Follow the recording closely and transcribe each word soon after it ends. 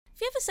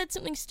you ever said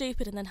something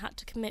stupid and then had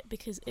to commit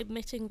because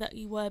admitting that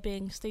you were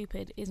being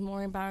stupid is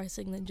more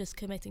embarrassing than just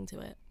committing to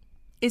it?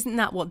 Isn't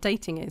that what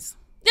dating is?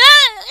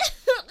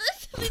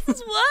 This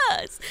is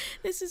worse.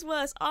 This is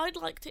worse. I'd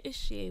like to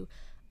issue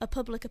a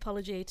public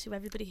apology to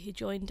everybody who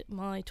joined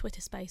my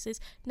Twitter Spaces.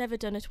 Never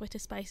done a Twitter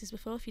Spaces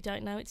before. If you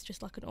don't know, it's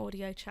just like an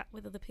audio chat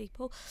with other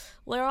people,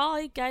 where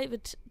I gave a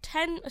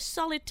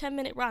solid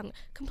 10-minute rant,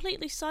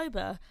 completely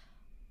sober,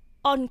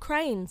 on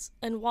cranes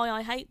and why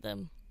I hate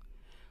them.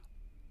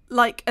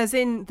 Like, as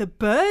in the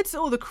birds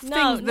or the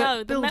things that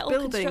the build metal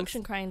buildings?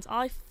 construction cranes.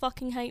 I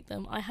fucking hate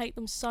them. I hate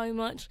them so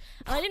much.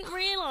 And I didn't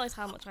realise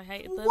how much I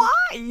hated them. Why?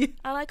 And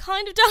I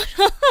kind of don't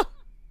know.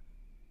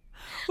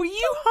 Were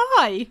you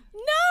high?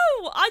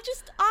 No,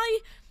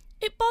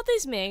 it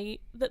bothers me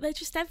that they're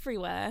just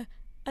everywhere.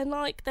 And,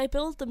 like, they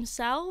build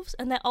themselves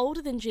and they're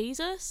older than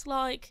Jesus.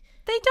 Like,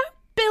 They don't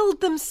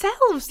build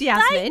themselves,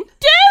 Yasmin. they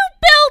do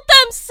build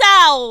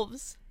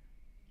themselves!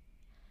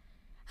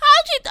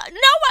 How do you...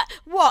 No,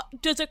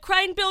 what? Does a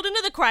crane build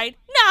another crane?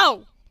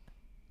 No!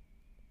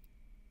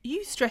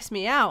 You stress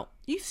me out.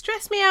 You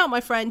stress me out, my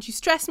friend. You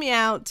stress me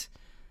out.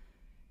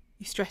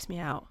 You stress me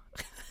out.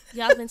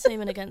 Yasmin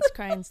Seaman against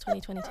Cranes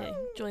 2022.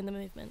 Join the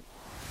movement.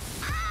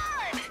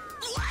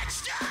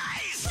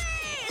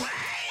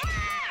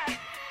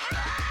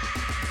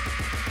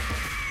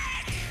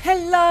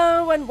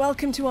 Hello and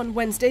welcome to On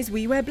Wednesdays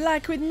We Wear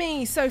Black with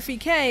me, Sophie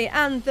Kay,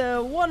 and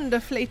the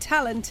wonderfully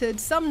talented,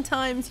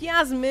 sometimes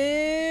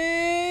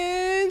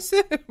Yasmin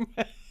Seaman.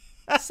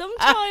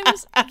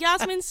 Sometimes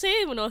Yasmin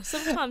Seaman or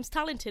sometimes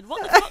talented.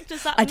 What the fuck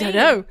does that mean? I don't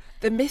know.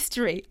 The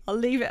mystery. I'll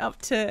leave it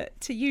up to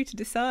you to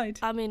decide.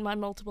 I mean, my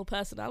multiple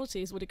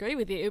personalities would agree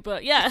with you,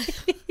 but yeah.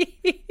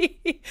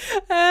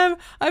 I'm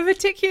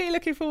particularly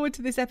looking forward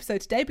to this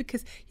episode today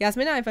because,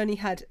 Yasmin, I've only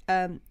had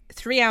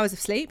 3 hours of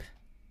sleep.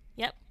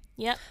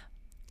 Yep.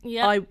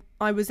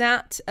 I was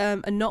at a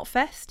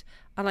Knotfest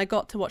and I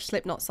got to watch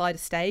Slipknot side a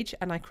stage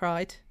and I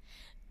cried.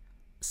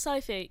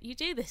 Sophie, you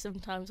do this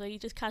sometimes where you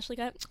just casually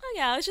go, oh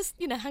yeah, I was just,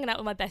 hanging out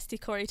with my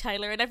bestie Corey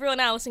Taylor, and everyone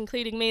else,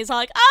 including me, is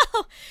like,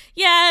 oh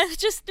yeah,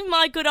 just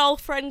my good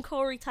old friend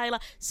Corey Taylor.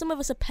 Some of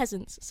us are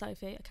peasants,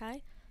 Sophie,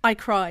 okay? I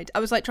cried.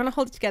 I was like trying to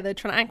hold it together,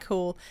 trying to act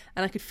cool,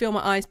 and I could feel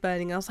my eyes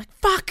burning. And I was like,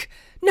 fuck,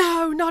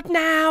 no, not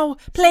now,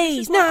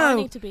 please, no. I no.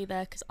 need to be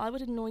there because I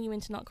would annoy you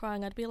into not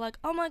crying. I'd be like,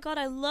 oh my God,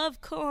 I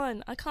love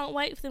Korn. I can't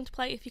wait for them to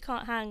play If You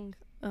Can't Hang.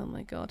 Oh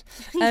my God.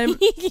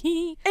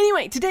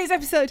 Anyway, today's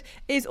episode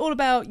is all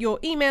about your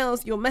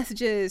emails, your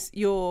messages,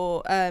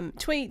 your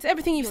tweets,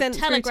 everything you've sent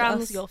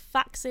telegrams, through to us.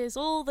 your faxes,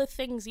 all the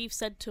things you've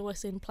said to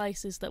us in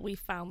places that we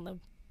found them.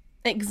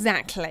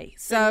 Exactly.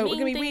 So we're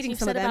going to be reading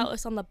some of them. Said about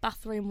us on the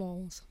bathroom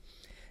walls.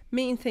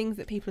 Mean things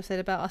that people have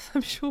said about us.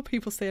 I'm sure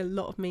people say a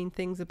lot of mean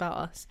things about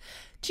us.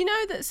 Do you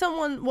know that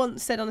someone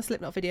once said on a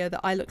Slipknot video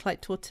that I look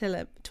like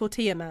Tortilla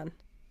Man?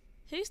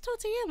 Who's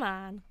Tortilla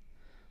Man?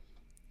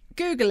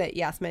 Google it,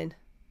 Yasmin.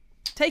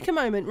 Take a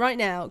moment right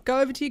now.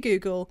 Go over to your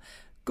Google.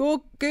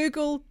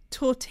 Google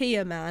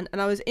Tortilla Man.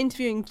 And I was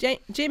interviewing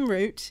Jim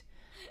Root.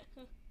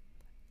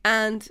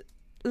 And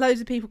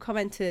loads of people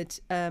commented.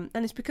 And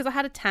it's because I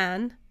had a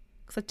tan.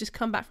 Because I'd just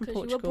come back from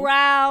Portugal. You were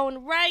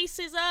brown.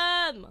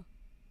 Racism.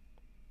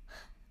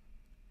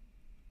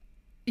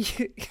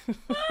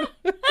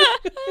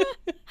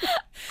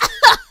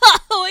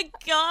 Oh my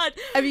God.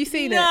 Have you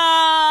seen it?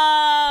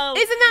 No.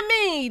 Isn't that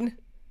mean?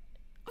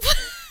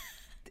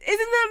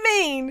 Isn't that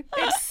mean?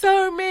 It's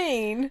so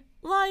mean.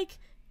 Like,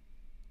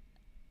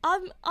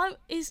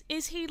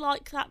 is he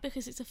like that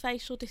because it's a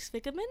facial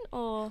disfigurement,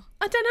 or?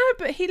 I don't know,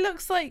 but he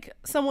looks like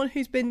someone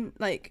who's been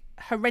like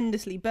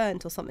horrendously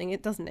burnt or something,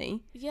 doesn't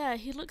he? Yeah,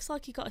 he looks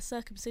like he got a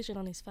circumcision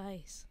on his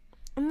face.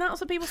 And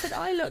that's what people said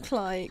I look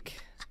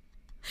like.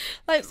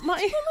 Like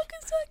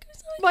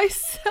my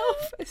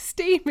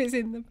self-esteem is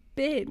in the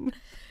bin.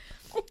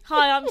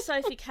 Hi, I'm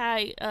Sophie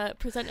Kay,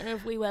 presenter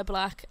of We Wear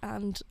Black,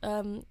 and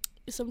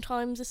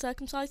sometimes a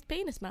circumcised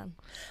penis man.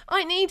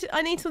 I need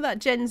all that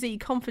Gen Z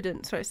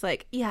confidence where it's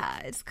like, yeah,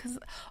 it's because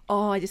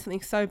I did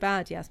something so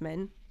bad,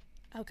 Yasmin.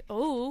 Okay.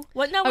 Oh,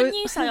 well, no. When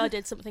you say I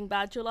did something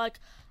bad, you're like,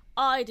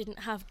 I didn't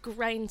have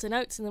grains and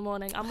oats in the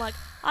morning. I'm like,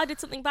 I did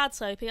something bad,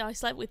 Sophie. I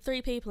slept with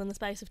 3 people in the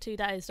space of 2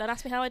 days. Don't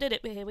ask me how I did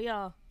it, but here we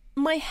are.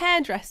 My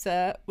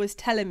hairdresser was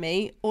telling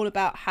me all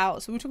about how,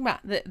 so we were talking about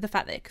the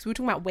fact that, because we were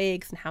talking about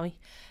wigs and how he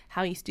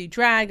used to do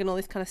drag and all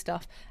this kind of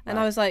stuff. And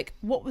right. I was like,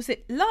 what was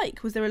it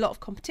like? Was there a lot of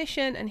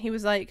competition? And he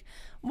was like,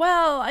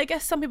 well, I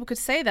guess some people could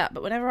say that,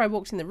 but whenever I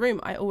walked in the room,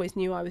 I always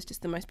knew I was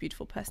just the most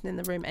beautiful person in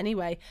the room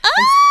anyway.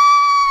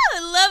 I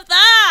love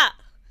that!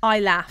 I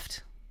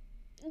laughed.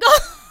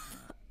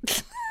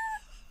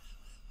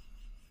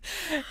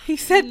 He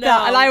said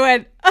that and I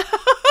went,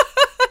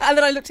 and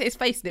then I looked at his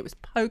face and it was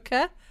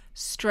poker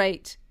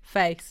straight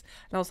face.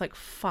 And I was like,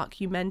 fuck,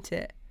 you meant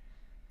it.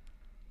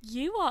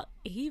 You are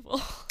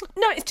evil.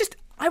 No, it's just,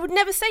 I would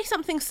never say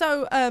something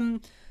so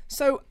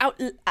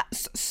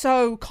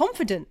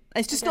confident.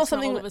 It's just not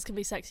something. Not all of us can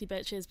be sexy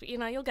bitches, but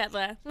you'll get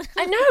there.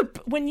 I know,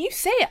 but when you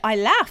say it, I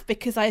laugh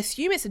because I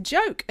assume it's a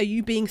joke. Are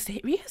you being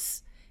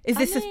serious? Is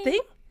this a thing?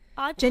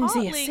 Gen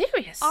Z are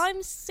serious.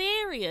 I'm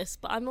serious,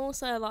 but I'm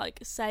also like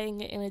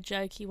saying it in a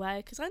jokey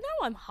way because I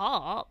know I'm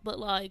hot, but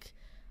like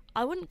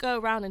I wouldn't go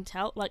around and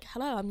tell like,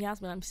 hello, I'm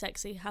Yasmin, I'm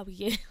sexy, how are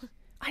you?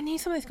 I need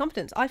some of this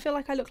confidence. I feel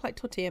like I look like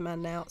Tortilla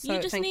Man now. So you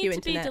just thank need you, to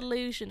internet. be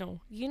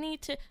delusional. You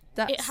need to.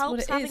 That's it helps what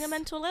it having is. a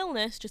mental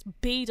illness. Just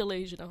be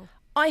delusional.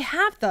 I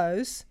have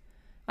those.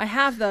 I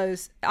have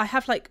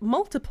like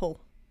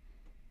multiple.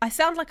 I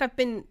sound like I've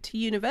been to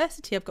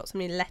university. I've got so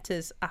many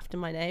letters after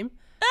my name.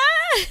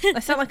 I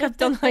sound like I've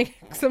done like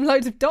some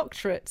loads of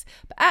doctorates,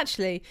 but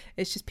actually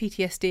it's just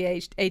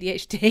PTSD,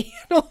 ADHD,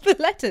 and all the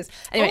letters.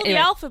 All the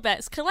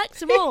alphabets, collect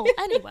them all.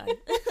 Anyway.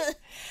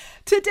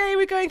 Today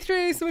we're going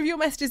through some of your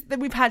messages that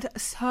we've had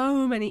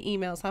so many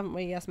emails, haven't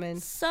we, Yasmin?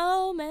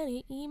 So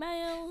many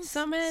emails.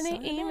 So many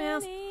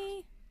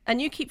emails.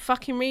 And you keep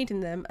fucking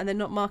reading them and then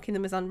not marking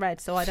them as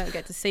unread, so I don't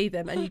get to see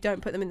them, and you don't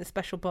put them in the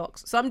special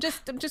box. So I'm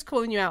just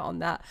calling you out on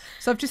that.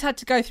 So I've just had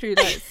to go through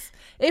those.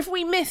 If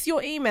we miss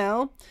your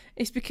email,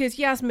 it's because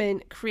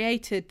Yasmin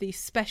created these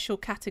special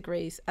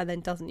categories and then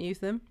doesn't use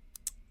them.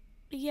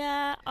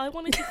 Yeah, I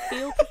wanted to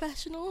feel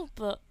professional,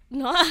 but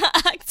not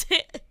act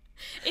it.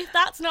 If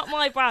that's not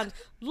my brand,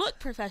 look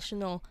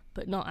professional,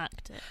 but not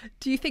act it.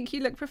 Do you think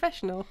you look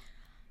professional?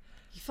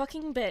 You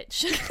fucking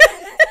bitch.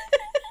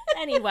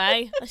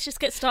 Anyway, let's just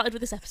get started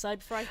with this episode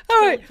before I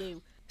kill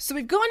you. So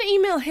we've got an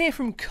email here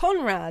from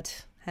Conrad.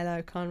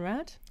 Hello,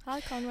 Conrad.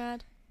 Hi,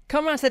 Conrad.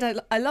 Conrad said,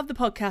 I love the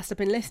podcast. I've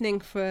been listening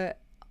for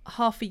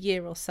half a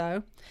year or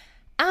so.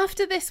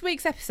 After this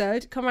week's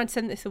episode, Conrad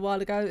sent this a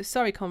while ago.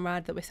 Sorry,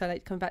 Conrad, that we're so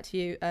late to come back to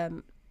you.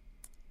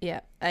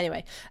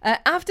 Anyway.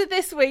 After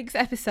this week's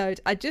episode,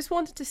 I just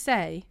wanted to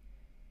say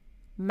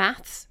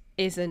maths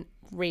isn't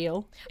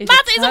real.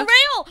 Math isn't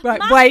real! Right,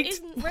 Math wait.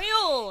 isn't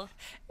real!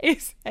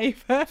 It's a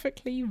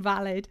perfectly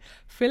valid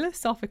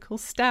philosophical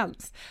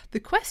stance.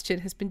 The question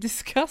has been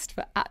discussed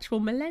for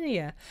actual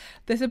millennia.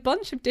 There's a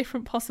bunch of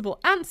different possible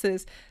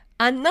answers,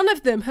 and none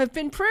of them have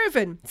been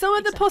proven. Some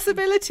of the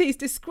possibilities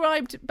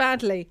described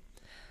badly.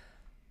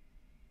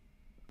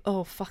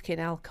 Oh, fucking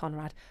hell,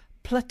 Conrad.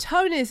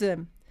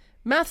 Platonism.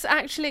 Maths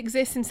actually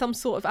exists in some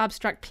sort of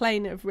abstract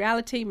plane of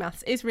reality.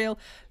 Maths is real.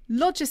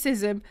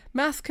 Logicism.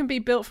 Maths can be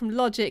built from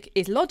logic.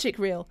 Is logic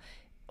real?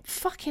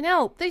 Fucking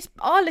hell.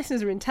 Our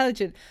listeners are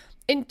intelligent.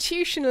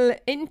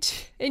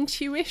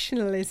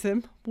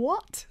 Intuitionalism.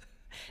 What?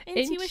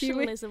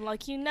 Intuitionalism,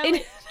 like you know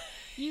it.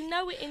 You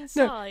know it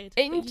inside.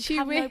 No, but you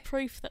have no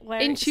proof that where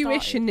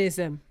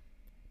intuitionism.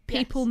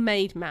 People Yes.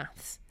 made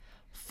maths.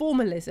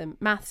 Formalism.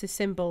 Maths is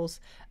symbols.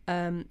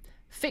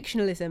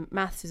 Fictionalism,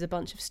 maths is a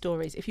bunch of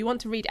stories. If you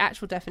want to read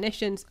actual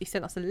definitions, he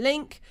sent us a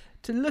link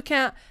to look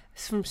at.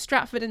 It's from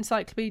Stratford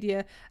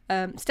Encyclopedia,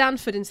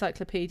 Stanford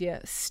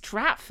Encyclopedia.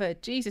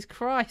 Stratford, Jesus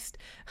Christ.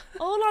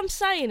 All I'm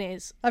saying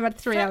is, I've had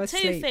 3 hours two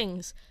sleep.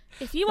 things.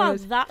 If you are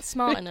that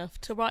smart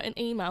enough to write an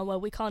email where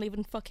we can't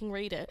even fucking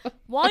read it,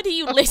 why do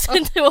you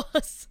listen to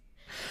us?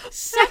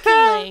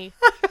 Secondly,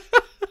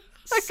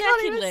 I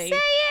can't even say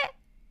it.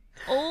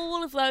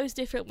 all of those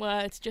different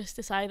words just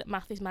to say that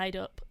math is made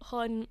up.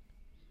 Hun,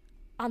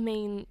 I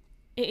mean,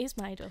 it is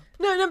made up.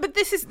 No, but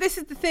this is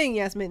the thing,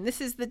 Yasmin.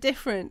 This is the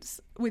difference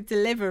with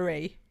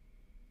delivery.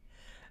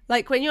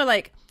 Like when you're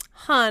like,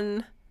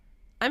 hun,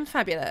 I'm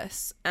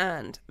fabulous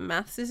and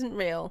maths isn't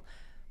real.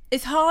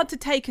 It's hard to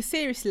take as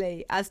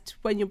seriously as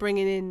when you're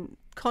bringing in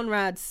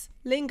Conrad's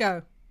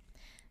lingo.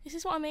 This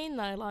is what I mean,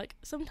 though. Like,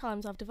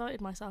 sometimes I've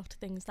devoted myself to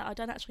things that I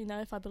don't actually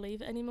know if I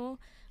believe it anymore.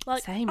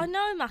 Like, Same. I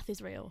know math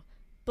is real,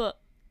 but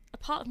a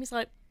part of me's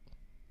like,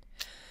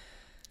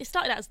 it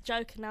started out as a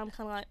joke and now I'm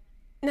kind of like,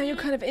 Now you're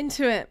kind of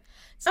into it.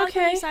 it's like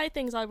when Okay. you say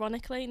things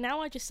ironically.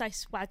 Now I just say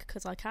swag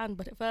because I can,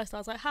 but at first I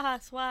was like, haha,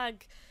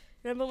 swag.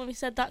 Remember when we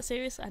said that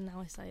seriously? And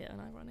now I say it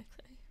unironically.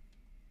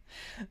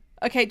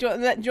 Okay, do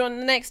you want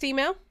the next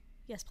email?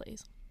 Yes,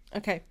 please.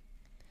 Okay.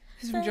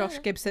 This is from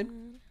Josh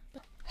Gibson.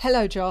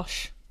 Hello,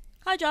 Josh.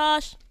 Hi,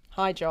 Josh.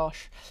 Hi,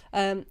 Josh.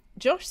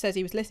 Josh says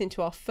he was listening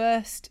to our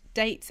first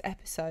dates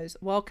episodes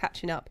while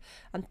catching up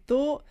and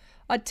thought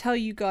I'd tell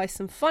you guys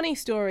some funny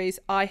stories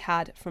I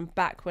had from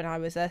back when I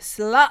was a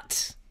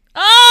slut.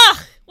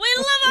 Ah, we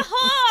love a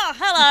whore.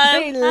 Hello.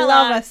 We Hello.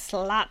 love a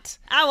slut.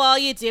 How are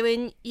you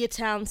doing, you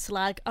town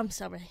slag? I'm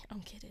sorry,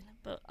 I'm kidding.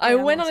 But I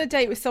yeah, went I'm on a also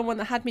date with someone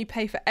that had me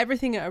pay for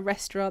everything at a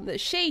restaurant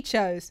that she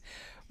chose.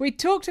 We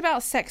talked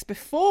about sex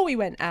before we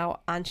went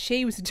out and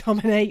she was a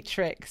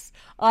dominatrix.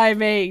 I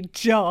mean,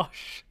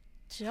 Josh.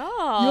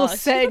 Josh, You're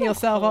setting you're a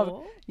yourself up.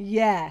 whore.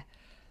 Yeah.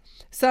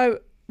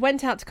 So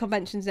went out to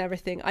conventions and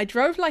everything. I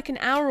drove like an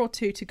hour or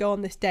two to go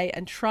on this date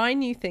and try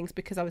new things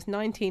because I was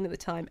 19 at the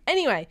time.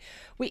 Anyway,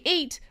 we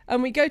eat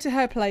and we go to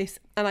her place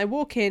and I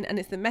walk in and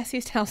it's the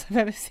messiest house I've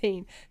ever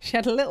seen. She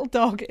had a little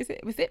dog.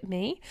 Was it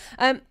me?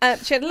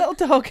 She had a little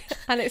dog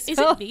and it Is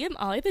smelled... it me? Am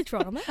I the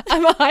drama?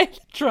 Am I the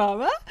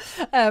drama?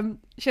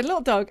 She had a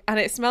little dog and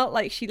it smelled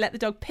like she let the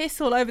dog piss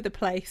all over the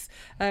place.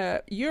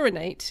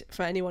 Urinate,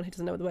 for anyone who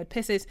doesn't know what the word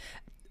piss is,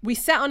 We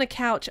sat on a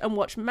couch and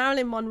watched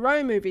Marilyn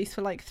Monroe movies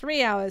for like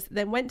 3 hours,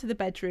 then went to the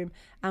bedroom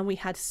and we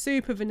had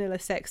super vanilla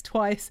sex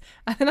twice.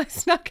 And then I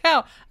snuck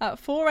out at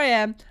 4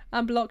 a.m.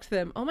 and blocked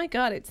them. Oh my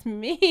God, it's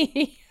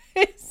me.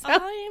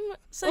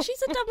 So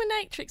she's a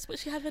dominatrix, but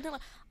she had vanilla.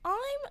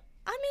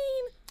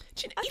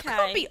 You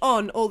can't be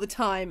on all the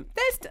time.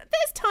 There's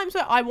times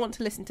where I want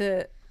to listen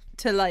to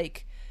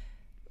like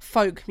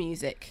folk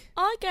music.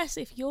 I guess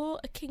if you're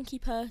a kinky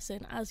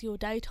person as your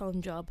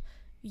daytime job,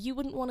 you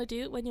wouldn't want to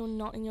do it when you're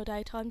not in your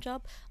daytime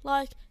job.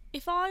 Like,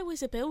 if I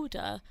was a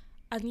builder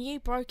and you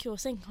broke your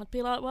sink, I'd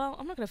be like, well,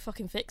 I'm not going to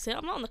fucking fix it.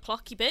 I'm not on the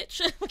clock, you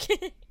bitch.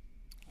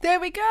 There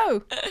we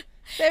go.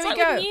 There we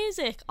go. With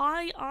music,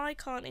 I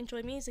can't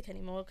enjoy music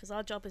anymore because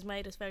our job has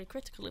made us very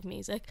critical of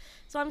music.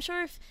 So I'm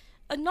sure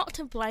not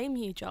to blame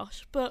you,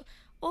 Josh, but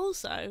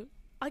also,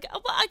 I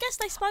guess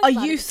they spoke Are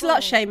about you it before.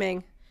 slut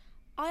shaming?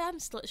 I am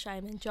slut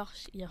shaming,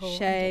 Josh. You whore.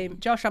 Shame.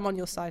 Josh, I'm on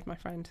your side, my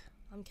friend.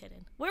 I'm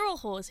kidding. We're all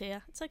whores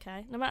here. It's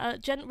okay. No matter,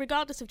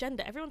 regardless of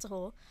gender, everyone's a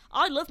whore.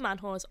 I love man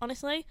whores.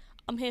 Honestly,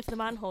 I'm here for the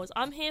man whores.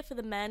 I'm here for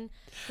the men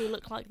who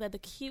look like they're the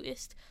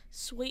cutest,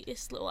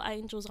 sweetest little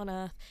angels on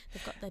earth.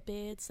 They've got their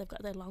beards, they've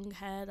got their long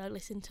hair, they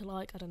listen to,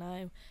 like, I don't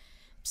know,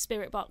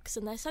 Spirit Box,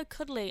 and they're so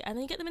cuddly. And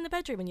then you get them in the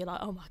bedroom and you're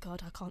like, oh my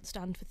God, I can't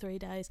stand for 3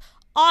 days.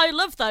 I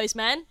love those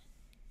men.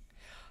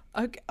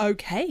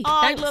 Okay.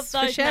 I Thanks love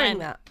for those sharing men.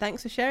 that.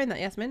 Thanks for sharing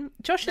that, Yasmin.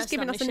 Josh has That's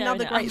given not us me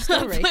another sharing great it. I'm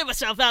story. putting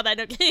myself out there,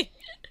 don't you?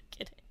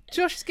 Kidding.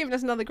 Josh has given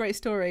us another great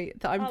story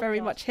that I'm very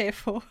God. much here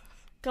for.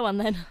 Go on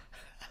then.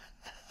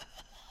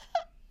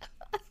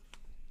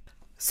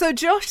 So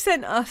Josh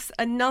sent us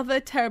another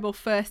terrible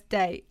first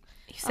date.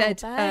 He said,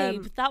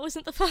 babe, that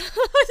wasn't the first.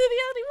 That wasn't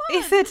the only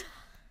one.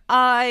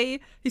 he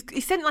said,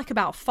 he sent like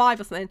about 5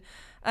 or something.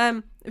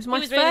 It was my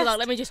He was first. really like,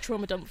 let me just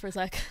trauma dump for a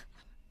sec.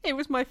 It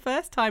was my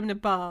first time in a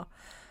bar.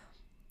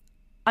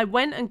 I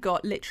went and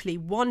got literally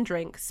one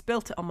drink,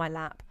 spilt it on my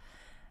lap.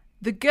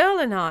 The girl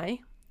and I,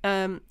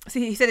 so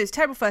he said it was a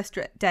terrible first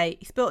date.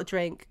 He spilt a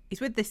drink.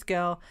 He's with this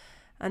girl,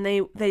 and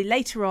they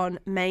later on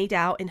made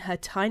out in her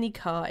tiny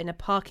car in a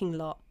parking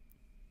lot.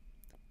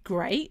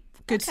 Great,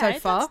 good so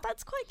far.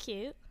 That's quite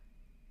cute.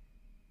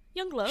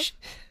 Young love.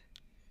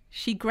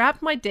 She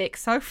grabbed my dick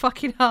so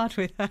fucking hard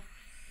with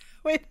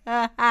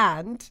her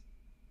hand.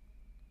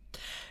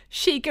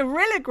 She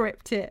gorilla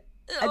gripped it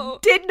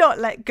and did not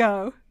let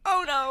go.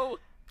 Oh no.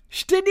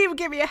 She didn't even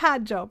give me a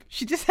hand job.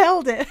 She just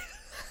held it.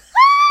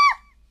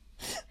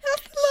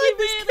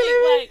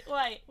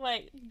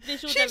 Wait.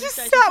 Visual She just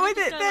demonstration. sat with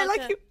Just it go there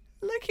like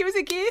like it was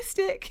a gear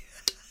stick.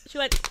 She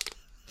went,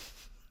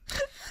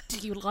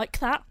 do you like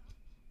that?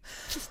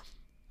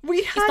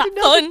 We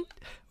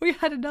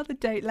had another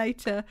date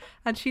later,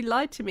 and she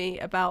lied to me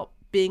about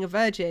being a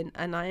virgin,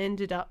 and I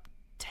ended up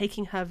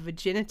taking her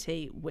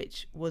virginity,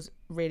 which was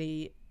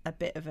really a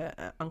bit of an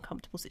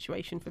uncomfortable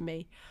situation for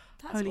me.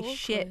 That's Holy awkward.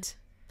 shit.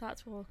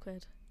 That's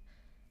awkward.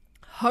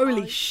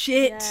 Holy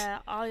shit. Yeah,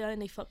 I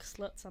only fuck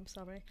sluts, I'm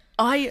sorry.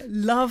 I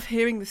love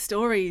hearing the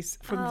stories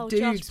from the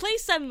dudes. Josh,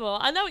 please send more.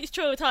 I know it's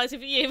traumatising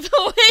for you,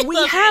 but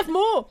We have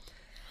more.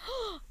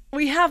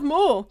 We have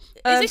more.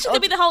 Is this going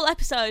to be the whole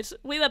episode?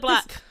 We were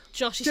black.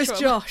 Josh is just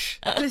trauma. Josh.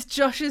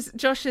 Just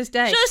Josh's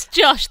day. Just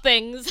Josh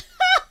things.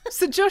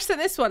 So Josh sent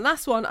this one.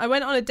 Last one. I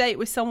went on a date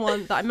with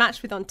someone that I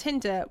matched with on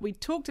Tinder. We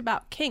talked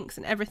about kinks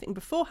and everything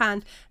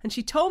beforehand, and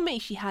she told me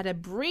she had a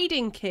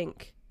breeding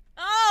kink.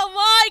 Oh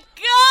my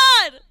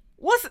God!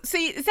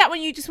 See, is that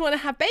when you just want to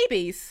have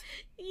babies?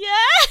 Yeah.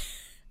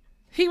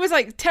 He was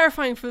like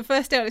terrifying for the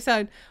first day on its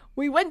own.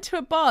 We went to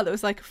a bar that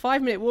was like a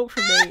 5-minute walk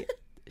from me.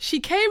 She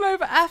came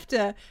over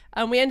after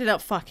and we ended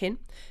up fucking.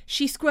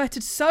 She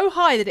squirted so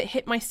high that it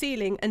hit my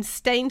ceiling and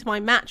stained my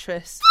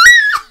mattress.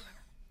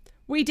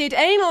 We did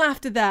anal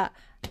after that.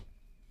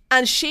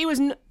 And she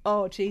was...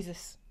 oh,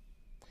 Jesus.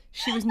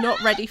 She was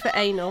not ready for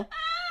anal. No,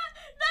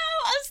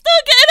 I'm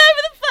still getting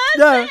over the first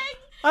thing.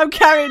 I'm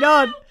carrying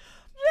on.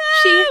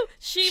 No.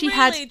 She really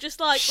had just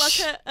like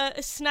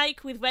a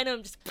snake with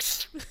venom.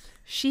 Just...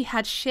 She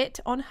had shit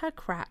on her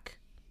crack.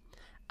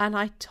 And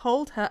I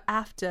told her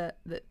after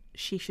that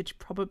she should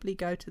probably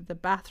go to the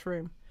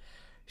bathroom.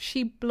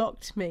 She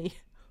blocked me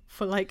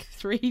for like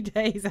 3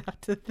 days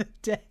after the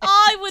day.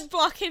 I would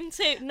block him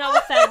too. No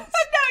offense.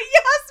 No,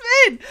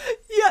 Yasmin.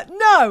 Yeah,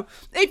 no.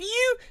 If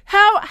you,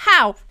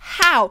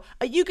 how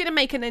are you going to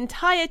make an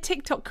entire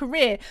TikTok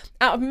career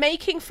out of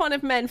making fun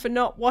of men for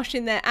not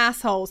washing their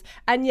assholes?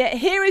 And yet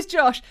here is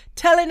Josh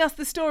telling us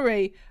the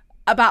story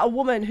about a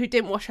woman who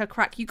didn't wash her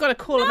crack. You got to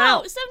call him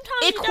out.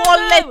 Sometimes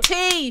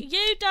equality.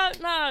 You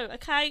don't know.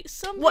 Okay.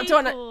 Some what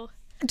people. Do I know?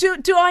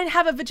 Do I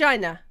have a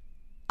vagina?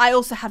 I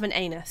also have an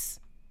anus.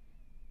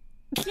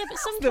 Yeah, but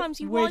sometimes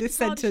you wipe as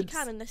hard as you sentence.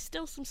 can, and there's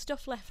still some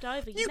stuff left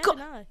over. You never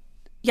know.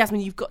 Yasmin,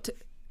 you've got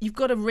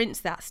to rinse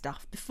that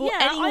stuff before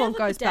anyone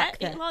goes back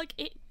there.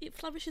 It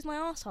flourishes my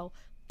arsehole.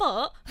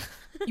 But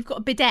you've got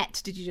a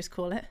bidet. Did you just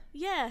call it?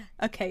 Yeah.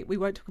 Okay, we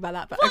won't talk about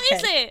that. But what okay.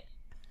 is it?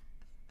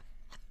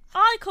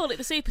 I call it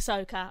the super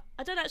soaker.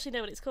 I don't actually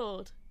know what it's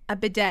called. A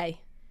bidet.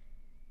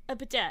 A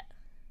bidet.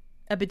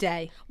 A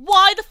bidet.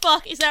 Why the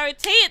fuck is there a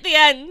T at the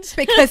end?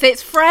 Because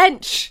it's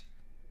French.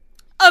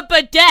 A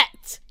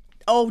bidet.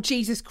 Oh,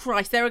 Jesus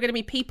Christ. There are going to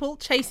be people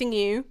chasing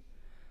you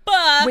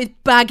With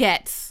with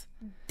baguettes.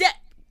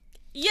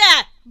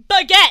 yeah,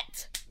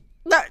 baguette.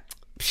 No.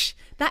 Psh,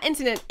 that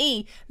incident.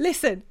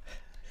 Listen.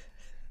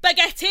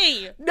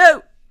 Spaghetti.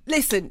 No.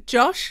 Listen,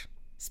 Josh.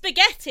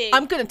 Spaghetti.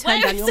 I'm going to turn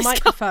Where down is your this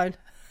microphone.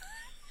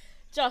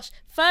 Josh,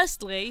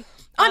 firstly...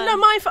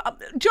 No,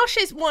 Josh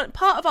is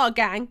part of our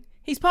gang.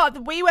 He's part of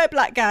the We Wear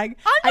Black gang.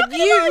 I'm not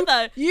gonna lie,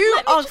 though. You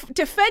Let me are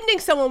defending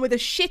someone with a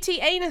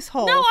shitty anus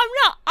hole. No, I'm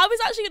not. I was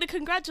actually going to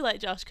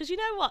congratulate Josh, because you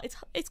know what?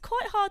 It's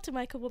quite hard to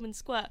make a woman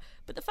squirt,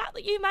 but the fact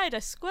that you made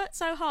her squirt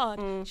so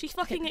hard, she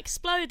fucking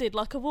exploded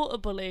like a water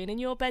balloon in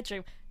your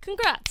bedroom.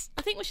 Congrats.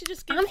 I think we should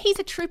just give... And he's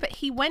a trooper.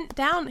 He went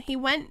down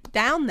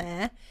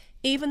there,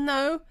 even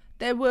though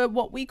there were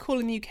what we call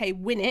in the UK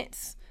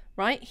winnets,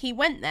 right? He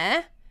went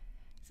there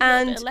a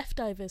bit and of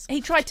leftovers.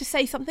 he tried to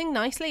say something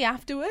nicely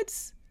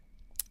afterwards.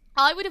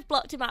 I would have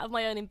blocked him out of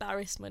my own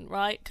embarrassment,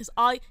 right? Because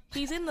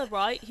he's in the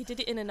right. He did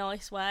it in a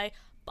nice way,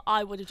 but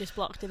I would have just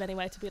blocked him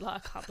anyway to be like,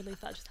 I can't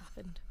believe that just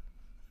happened.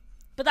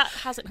 But that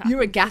hasn't happened.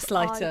 You're a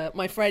gaslighter,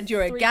 my friend.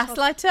 You're a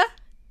gaslighter.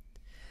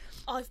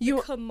 I've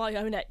become my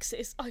own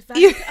exes. I vent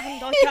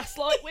and I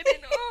gaslight women.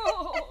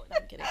 Oh, no,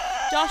 I'm kidding.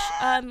 Josh,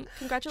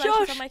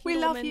 congratulations Josh, on making we a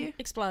love woman you.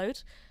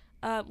 explode.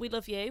 We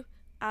love you,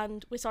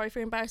 and we're sorry for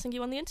embarrassing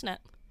you on the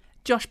internet.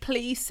 Josh,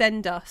 please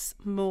send us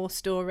more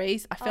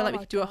stories. I feel like we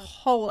my could do a God.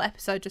 whole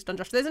episode just on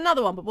Josh. There's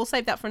another one, but we'll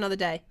save that for another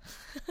day.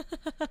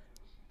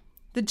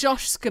 The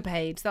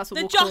Josh-scapades, that's what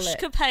The we'll call Josh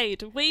it.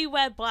 Capade. We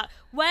Wear Black.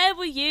 Where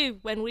were you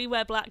when We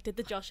Wear Black did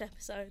the Josh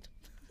episode?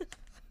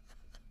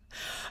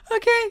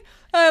 Okay,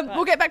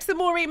 we'll get back to the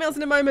more emails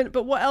in a moment,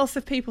 but what else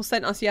have people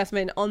sent us,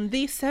 Yasmin, on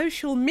the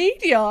social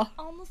media?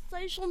 On the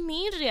social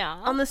media.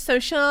 On the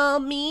social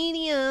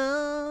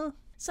media.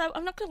 So,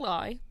 I'm not going to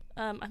lie.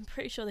 I'm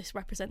pretty sure this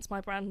represents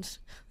my brand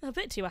a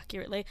bit too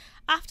accurately.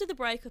 After the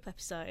breakup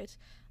episode,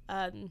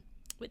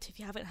 which if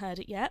you haven't heard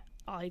it yet,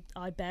 I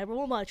bear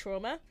all my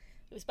trauma.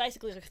 It was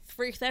basically like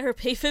free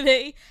therapy for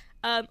me.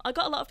 I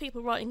got a lot of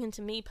people writing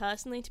into me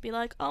personally to be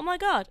like, oh my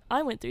god,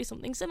 I went through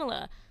something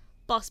similar.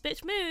 Boss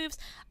bitch moves.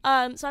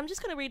 So I'm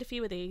just going to read a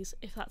few of these,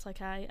 if that's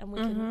okay,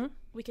 and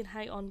we can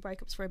hate on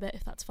breakups for a bit,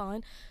 if that's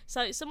fine.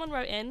 So someone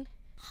wrote in,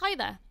 hi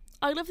there.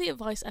 I love the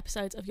advice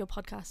episodes of your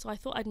podcast, so I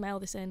thought I'd mail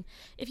this in.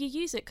 If you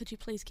use it, could you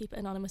please keep it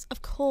anonymous?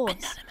 Of course.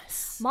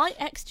 Anonymous. My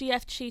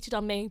ex-GF cheated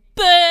on me.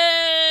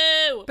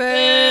 Boo!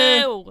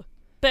 Boo!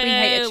 Boo! We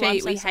hate a I'm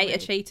cheat. so We hate sorry. a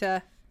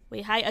cheater.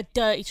 We hate a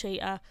dirty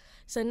cheater.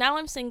 So now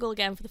I'm single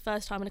again for the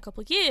first time in a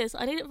couple of years.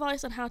 I need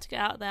advice on how to get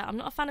out there. I'm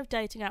not a fan of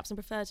dating apps and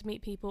prefer to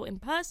meet people in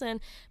person,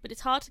 but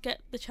it's hard to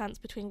get the chance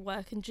between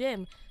work and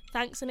gym.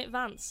 Thanks in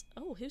advance.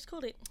 Oh, who's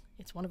called it?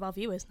 It's one of our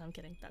viewers. No, I'm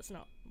kidding. That's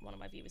not one of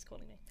my viewers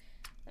calling me.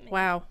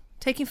 Wow.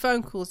 Taking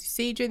phone calls. You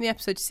see during the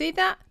episode. You see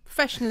that?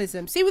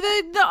 Professionalism. See what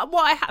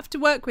I have to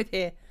work with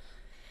here.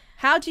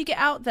 How do you get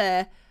out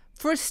there?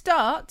 For a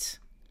start,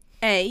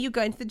 you're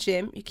going to the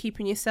gym. You're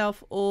keeping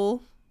yourself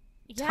all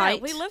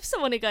tight. We love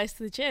someone who goes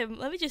to the gym.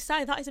 Let me just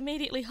say, that is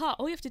immediately hot.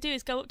 All you have to do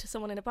is go up to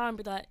someone in a bar and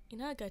be like, you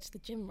know, I go to the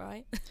gym,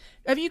 right?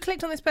 Have you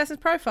clicked on this person's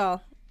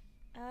profile?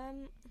 I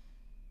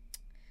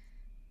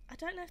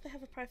don't know if they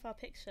have a profile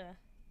picture.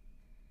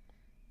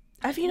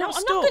 Have you No, not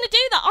I'm stalked? not going to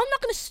do that. I'm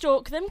not going to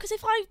stalk them, because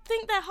if I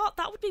think they're hot,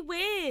 that would be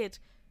weird.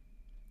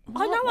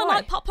 I know I Why?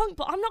 like pop punk,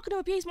 but I'm not going to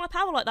abuse my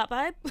power like that,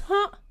 babe.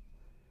 Huh?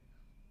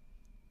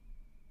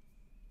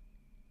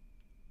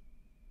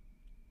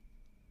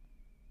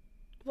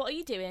 What are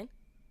you doing?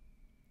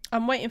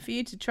 I'm waiting for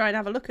you to try and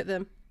have a look at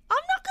them. I'm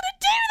not going to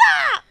do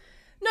that!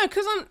 No,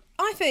 because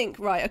I think,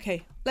 right,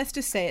 okay, let's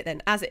just say it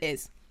then, as it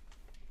is.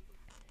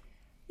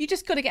 You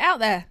just got to get out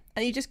there,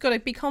 and you just got to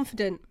be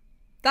confident.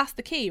 That's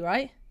the key,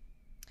 right?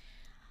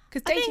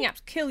 Because dating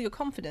apps kill your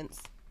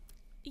confidence.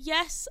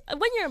 Yes,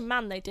 when you're a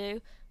man, they do.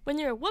 When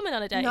you're a woman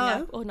on a dating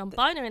app, or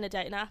non-binary in a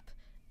dating app,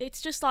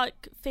 it's just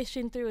like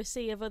fishing through a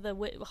sea of other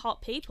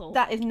hot people.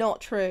 That is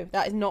not true.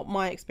 That is not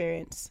my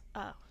experience.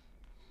 Oh.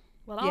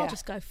 Well, I'll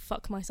just go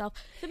fuck myself.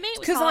 For me, it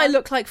was Because I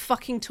look like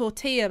fucking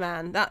Tortilla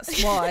Man.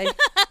 That's why.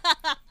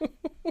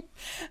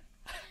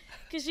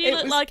 Because you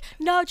look like...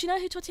 No, do you know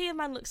who Tortilla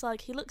Man looks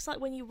like? He looks like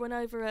when you run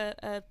over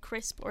a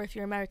crisp, or if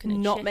you're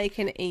American, Not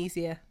making it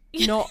easier.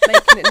 Not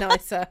making it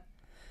nicer.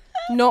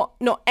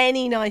 Not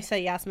any nicer,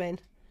 Yasmin.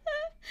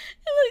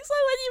 It looks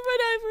like when you run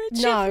over a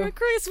chip or a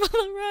crisp on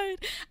the road,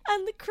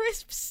 and the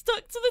crisp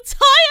stuck to the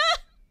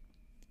tyre.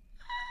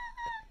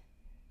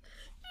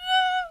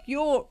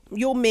 You're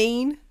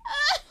mean.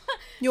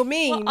 You're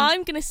mean. Well,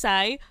 I'm going to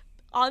say,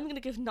 I'm going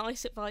to give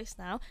nice advice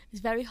now. It's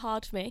very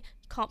hard for me.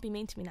 You can't be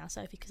mean to me now,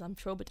 Sophie, because I'm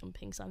trauma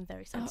dumping, so I'm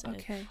very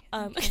sensitive.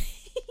 Oh, okay.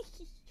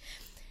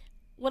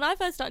 When I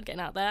first started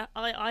getting out there,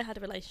 I had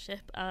a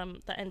relationship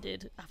that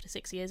ended after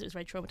 6 years. It was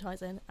very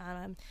traumatizing,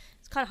 and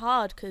it's kind of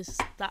hard because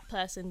that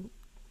person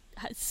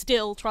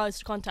still tries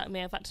to contact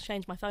me. I've had to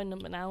change my phone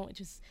number now, which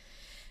is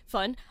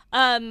fun.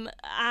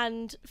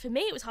 And for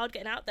me, it was hard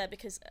getting out there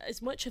because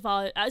as much as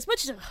a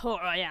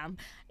whore I am,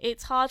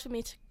 it's hard for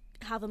me to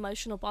have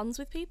emotional bonds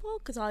with people,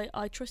 because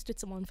I trusted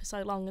someone for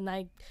so long and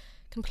they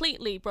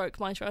completely broke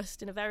my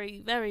trust in a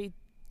very, very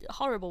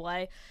horrible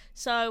way.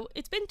 So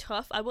it's been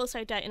tough. I will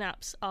say dating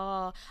apps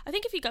are, I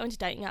think if you go into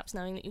dating apps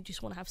knowing that you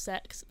just want to have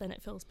sex, then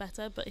it feels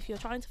better. But if you're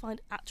trying to find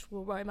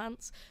actual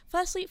romance,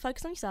 firstly,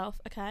 focus on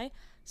yourself, okay?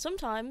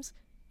 Sometimes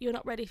you're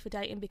not ready for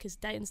dating because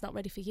dating's not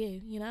ready for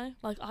you, you know?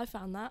 Like, I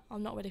found that.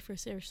 I'm not ready for a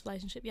serious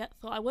relationship yet.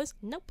 Thought I was.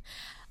 Nope.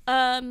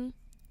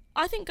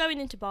 I think going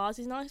into bars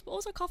is nice, but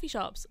also coffee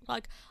shops.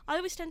 Like, I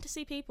always tend to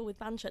see people with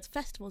band shirts.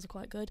 Festivals are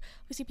quite good.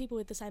 We see people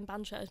with the same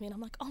band shirt as me, and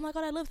I'm like, oh my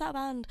god, I love that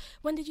band.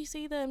 When did you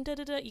see them? Da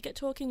da da. You get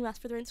talking, you ask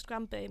for their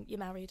Instagram, boom, you're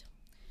married.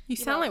 You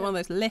sound like one of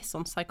those lists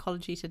on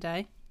Psychology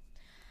Today.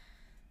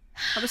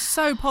 I was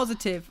so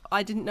positive.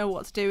 I didn't know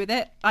what to do with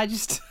it. I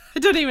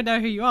don't even know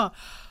who you are.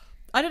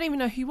 I don't even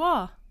know who you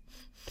are.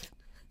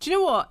 Do you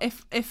know what?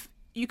 If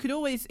you could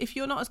always, if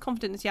you're not as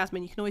confident as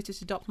Yasmin, you can always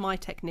just adopt my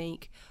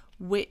technique,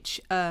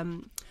 which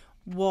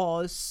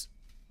was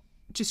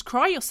just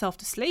cry yourself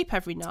to sleep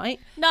every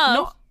night.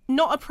 No.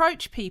 Not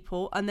approach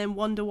people and then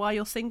wonder why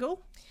you're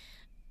single.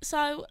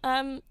 So,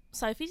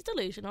 Sophie's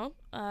delusional.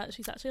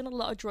 She's actually on a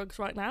lot of drugs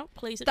right now.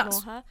 Please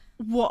ignore her.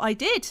 What I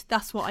did.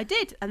 That's what I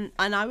did. And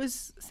I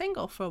was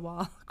single for a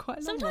while. Quite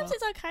a long Sometimes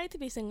while. it's okay to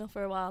be single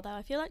for a while, though.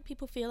 I feel like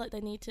people feel like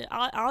they need to...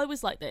 I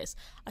was like this.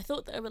 I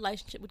thought that a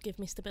relationship would give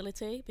me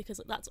stability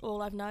because that's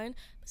all I've known.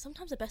 But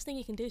sometimes the best thing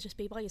you can do is just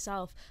be by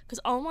yourself.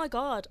 Because, oh my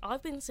God,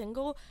 I've been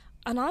single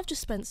and I've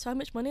just spent so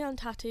much money on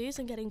tattoos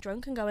and getting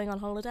drunk and going on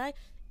holiday.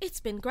 It's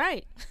been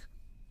great.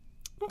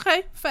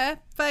 Okay, fair,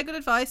 good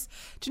advice.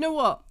 Do you know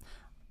what?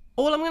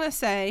 All I'm going to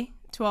say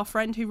to our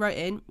friend who wrote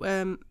in,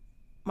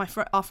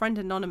 our friend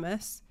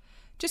Anonymous,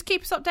 just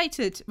keep us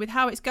updated with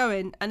how it's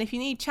going. And if you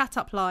need chat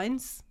up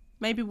lines,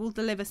 maybe we'll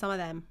deliver some of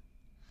them.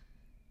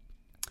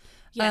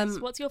 Yes,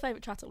 what's your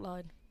favourite chat up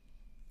line?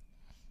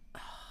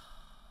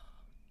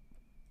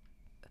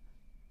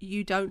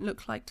 You don't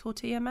look like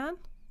Tortilla Man.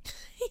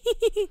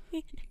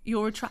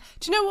 You're do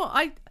you know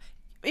what?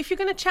 If you're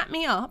going to chat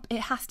me up,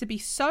 it has to be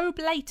so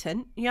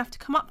blatant. You have to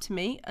come up to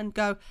me and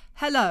go,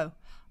 hello,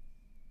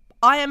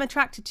 I am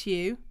attracted to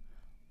you.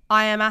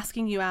 I am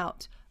asking you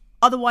out.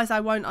 Otherwise,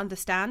 I won't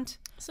understand.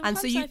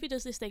 Sometimes Sophie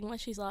does this thing where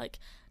she's like,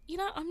 you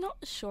know, I'm not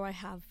sure I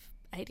have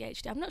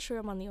ADHD. I'm not sure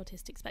I'm on the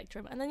autistic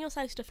spectrum. And then you'll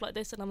say stuff like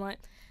this and I'm like,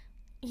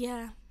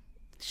 yeah,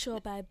 sure,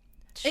 babe,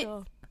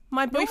 sure.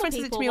 My boyfriend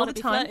says it to me all the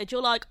time.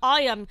 You're like,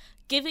 I am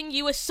giving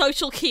you a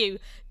social cue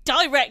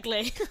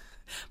directly.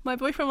 My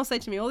boyfriend will say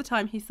to me all the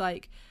time, he's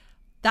like,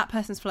 that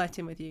person's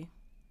flirting with you.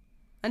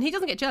 And he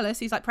doesn't get jealous.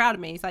 He's like proud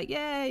of me. He's like,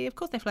 yeah, of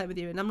course they flirt with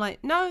you. And I'm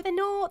like, no, they're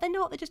not.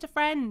 They're just a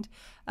friend.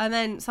 And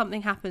then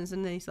something happens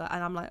and he's like,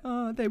 and I'm like,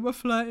 oh, they were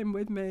flirting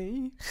with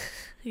me.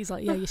 He's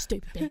like, yeah, you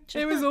stupid bitch.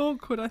 It was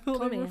awkward. I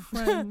thought they were a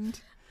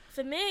friend.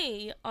 For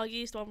me, I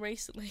used one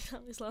recently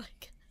that was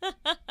like,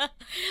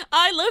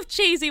 I love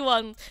cheesy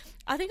ones.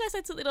 I think I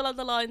said something along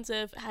the lines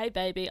of, hey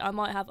baby, I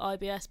might have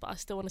IBS, but I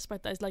still want to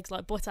spread those legs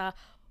like butter.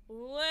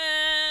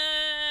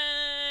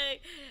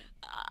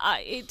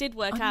 It did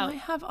work out. I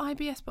might have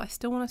IBS, but I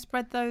still want to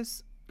spread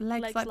those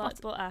legs like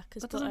butter.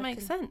 That doesn't make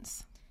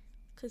sense.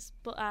 Because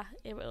butter,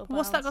 irritable.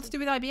 What's that got to do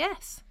with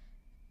IBS?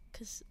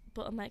 Because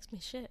butter makes me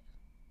shit.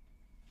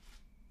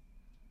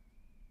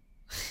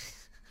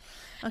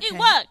 Okay. It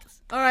worked.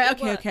 All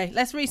right, okay.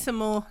 Let's read some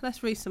more.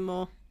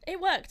 It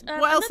worked.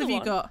 What else have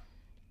you got?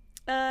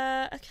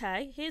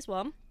 Okay, here's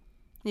one.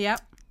 Yeah.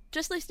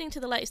 Just listening to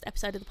the latest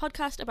episode of the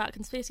podcast about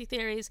conspiracy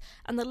theories,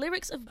 and the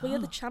lyrics of We Are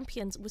the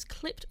Champions was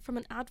clipped from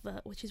an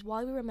advert, which is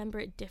why we remember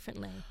it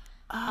differently.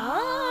 Oh.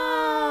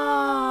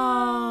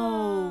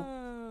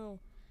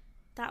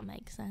 That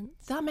makes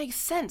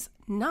sense.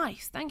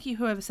 Nice. Thank you,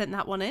 whoever sent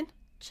that one in.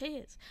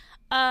 Cheers.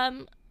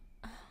 Oh,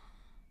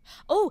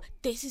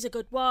 this is a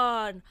good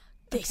one.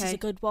 Is a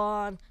good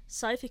one.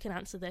 Sophie can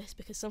answer this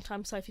because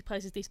sometimes Sophie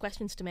poses these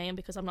questions to me, and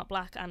because I'm not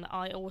black and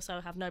I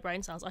also have no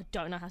brain cells, I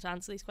don't know how to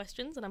answer these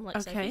questions. And I'm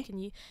like,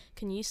 Sophie,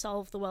 can you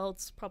solve the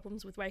world's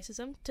problems with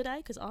racism today?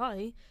 Because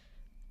I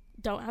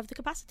don't have the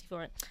capacity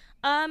for it.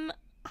 Hi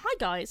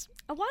guys.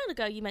 A while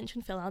ago you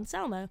mentioned Phil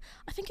Anselmo.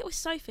 I think it was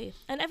Sophie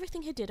and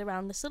everything he did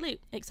around the salute,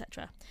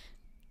 etc.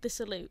 The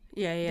salute.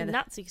 Yeah. The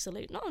Nazi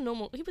salute. Not a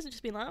normal... He wasn't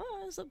just being like, oh,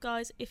 what's up,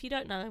 guys? If you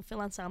don't know,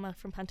 Phil Anselmo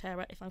from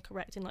Pantera, if I'm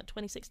correct, in like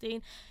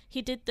 2016,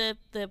 he did the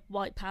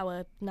white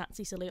power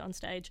Nazi salute on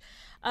stage.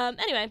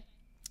 Anyway,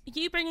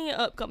 you bringing it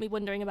up got me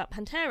wondering about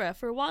Pantera.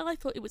 For a while, I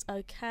thought it was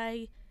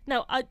okay.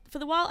 No, for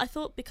the while, I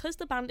thought because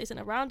the band isn't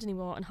around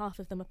anymore and half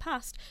of them are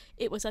past,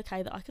 it was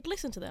okay that I could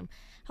listen to them.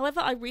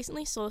 However, I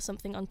recently saw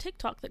something on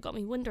TikTok that got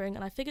me wondering,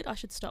 and I figured I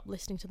should stop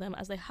listening to them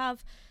as they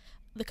have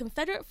the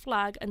Confederate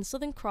flag and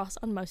Southern Cross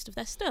on most of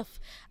their stuff,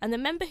 and the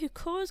member who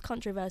caused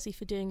controversy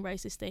for doing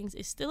racist things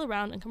is still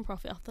around and can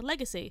profit off the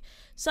legacy.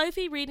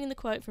 Sophie reading the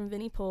quote from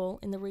Vinnie Paul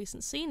in the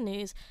recent Scene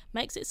News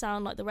makes it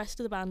sound like the rest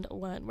of the band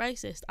weren't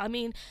racist. I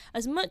mean,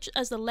 as much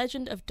as the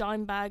legend of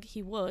Dimebag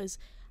he was,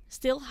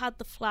 still had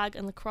the flag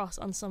and the cross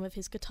on some of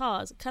his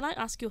guitars. Can I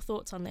ask your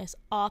thoughts on this?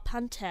 Are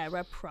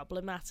Pantera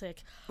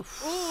problematic?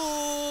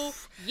 Ooh,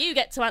 you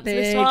get to answer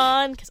this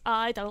one because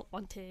I don't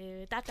want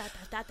to.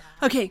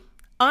 Okay,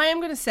 I am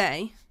going to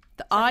say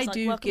that welcome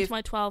to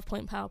my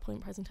 12-point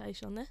PowerPoint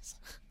presentation on this.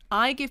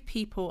 I give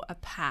people a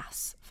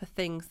pass for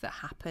things that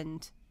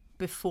happened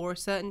before a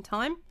certain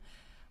time.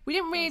 We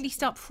didn't really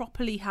start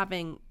properly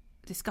having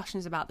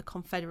discussions about the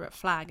Confederate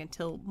flag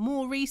until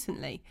more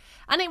recently,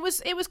 and it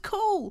was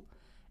cool.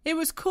 It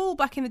was cool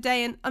back in the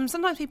day, and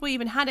sometimes people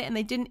even had it and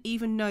they didn't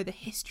even know the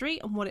history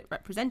and what it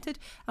represented.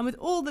 And with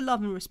all the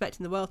love and respect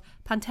in the world,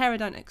 Pantera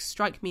don't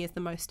strike me as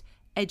the most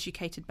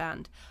educated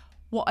band.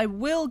 What I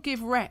will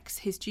give Rex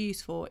his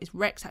dues for is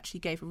Rex actually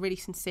gave a really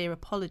sincere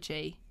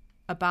apology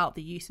about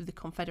the use of the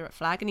Confederate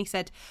flag, and he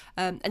said,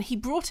 and he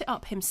brought it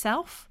up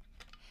himself.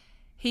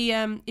 He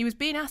was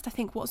being asked, I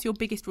think, what's your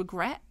biggest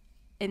regret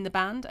in the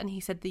band, and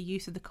he said the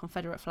use of the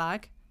Confederate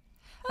flag.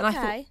 And I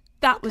thought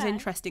that was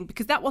interesting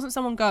because that wasn't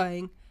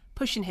someone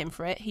pushing him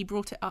for it. He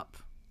brought it up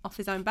off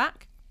his own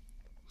back.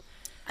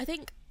 I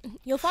think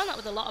you'll find that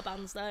with a lot of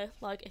bands though.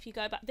 Like if you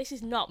go back, this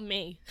is not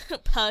me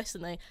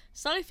personally.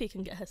 Sophie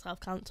can get herself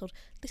cancelled.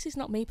 This is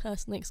not me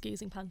personally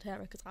excusing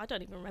Pantera because I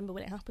don't even remember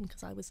when it happened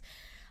because I was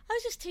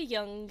just too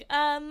young.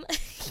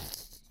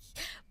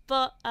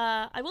 But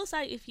I will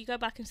say, if you go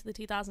back into the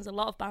 2000s, a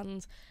lot of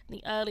bands in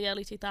the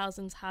early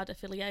 2000s had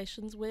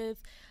affiliations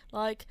with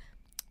like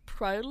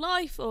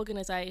pro-life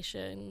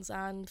organisations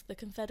and the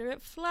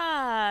Confederate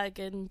flag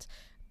and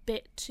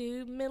bit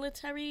to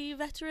military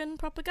veteran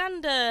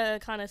propaganda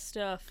kind of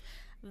stuff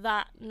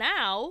that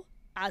now,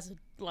 as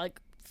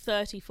like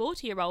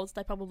 30-40-year-olds,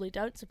 they probably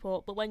don't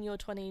support. But when you're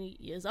 20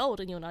 years old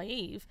and you're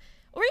naive,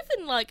 or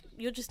even like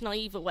you're just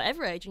naive at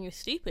whatever age and you're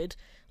stupid,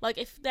 like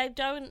if they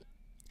don't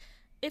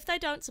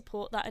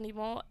support that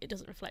anymore, it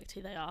doesn't reflect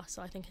who they are.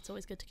 So I think it's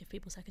always good to give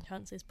people second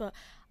chances. But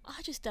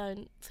I just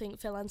don't think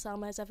Phil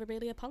Anselmo's ever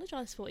really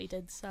apologised for what he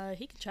did, so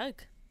he can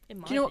choke. Do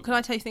you know what? Can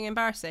I tell you something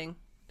embarrassing?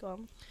 Go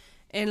on.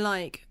 In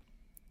like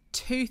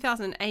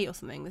 2008 or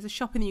something, there's a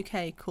shop in the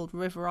UK called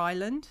River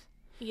Island.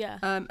 Yeah.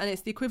 And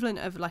it's the equivalent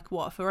of like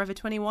what, Forever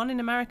 21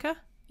 in America?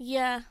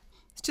 Yeah.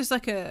 It's just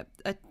like a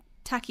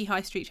tacky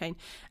high street chain.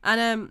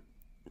 And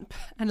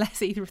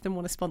unless either of them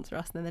want to sponsor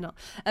us, then they're not.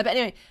 But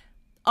anyway,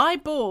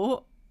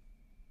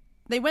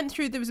 they went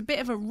through, there was a bit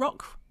of a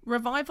rock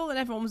revival and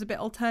everyone was a bit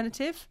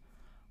alternative.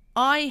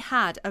 I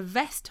had a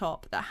vest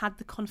top that had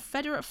the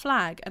Confederate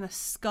flag and a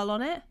skull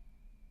on it.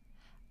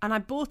 And I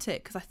bought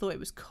it because I thought it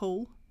was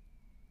cool.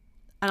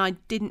 And I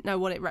didn't know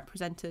what it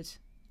represented.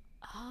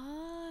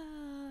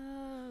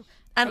 Oh.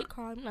 And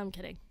crime. No, I'm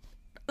kidding.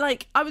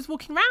 Like, I was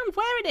walking around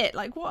wearing it.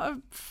 Like, what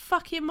a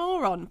fucking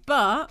moron.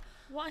 But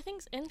what I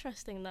think's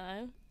interesting,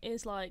 though,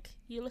 is, like,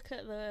 you look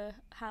at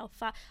how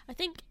far... I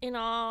think in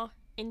our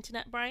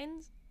internet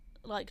brains,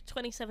 like,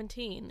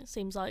 2017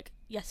 seems like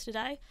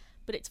yesterday,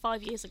 but it's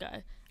 5 years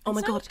ago. Oh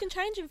my God. Much can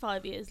change in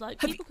 5 years. Like,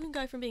 people can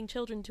go from being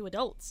children to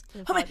adults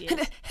in 5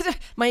 years.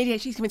 My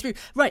ADHD's coming through.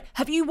 Right,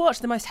 have you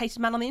watched The Most Hated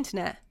Man on the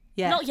Internet?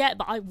 Yeah. Not yet,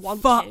 but I want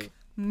to. Fuck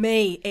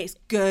me, it's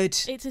good.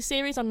 It's a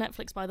series on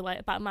Netflix, by the way,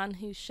 about a man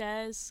who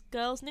shares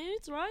girls'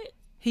 nudes, right?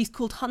 He's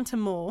called Hunter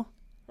Moore.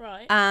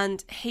 Right.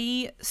 And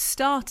he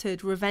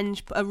started a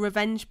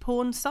revenge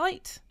porn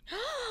site.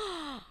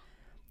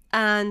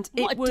 And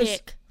what it was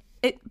dick.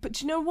 But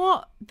do you know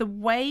what? The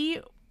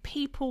way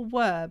people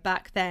were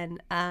back then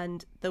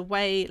and the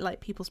way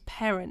like people's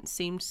parents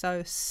seemed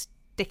so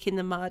stick in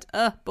the mud,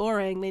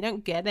 boring, they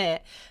don't get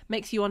it,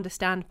 makes you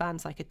understand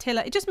bands like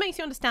Attila. It just makes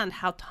you understand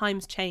how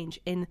times change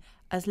in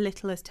as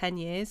little as 10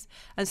 years.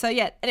 And so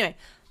yeah, anyway,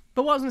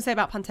 but what I was going to say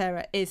about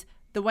Pantera is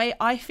the way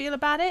I feel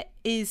about it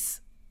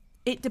is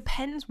it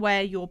depends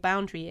where your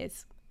boundary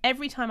is.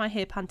 Every time I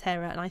hear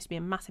Pantera, and I used to be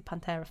a massive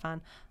Pantera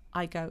fan,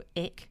 I go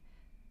ick.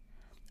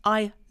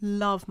 I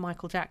love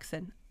Michael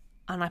Jackson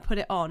and I put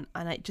it on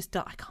and I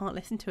can't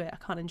listen to it. I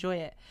can't enjoy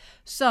it.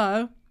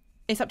 So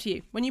it's up to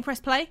you. When you press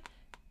play,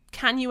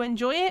 can you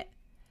enjoy it?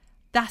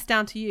 That's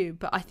down to you.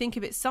 But I think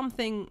if it's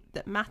something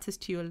that matters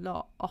to you a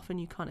lot, often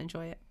you can't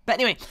enjoy it. But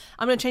anyway,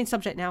 I'm going to change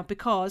subject now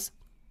because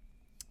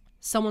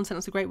someone sent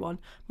us a great one.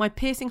 My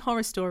piercing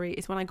horror story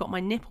is when I got my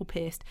nipple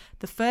pierced.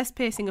 The first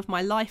piercing of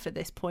my life at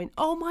this point.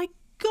 Oh my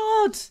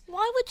God.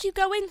 Why would you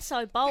go in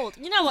so bold?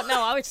 You know what?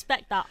 No, I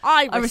respect that.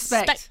 I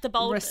respect the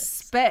boldness.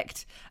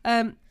 Respect.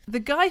 The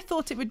guy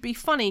thought it would be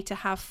funny to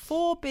have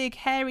 4 big,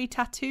 hairy,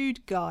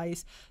 tattooed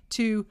guys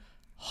to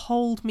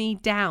hold me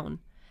down.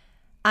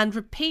 And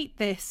repeat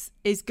this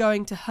is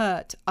going to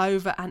hurt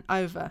over and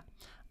over.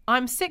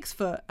 I'm 6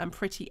 foot and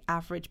pretty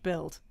average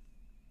build.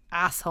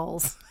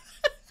 Assholes.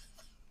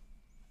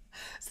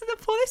 So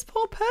this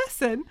poor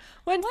person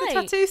went to the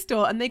tattoo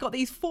store and they got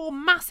these 4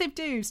 massive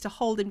dudes to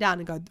hold him down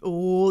and go,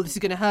 oh, this is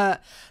going to hurt.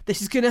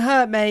 This is going to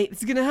hurt, mate. This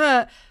is going to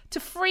hurt. To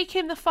freak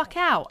him the fuck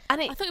out.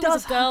 And I thought it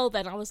was a girl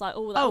then. I was like,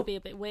 oh, that would be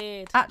a bit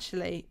weird.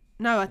 Actually,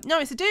 no,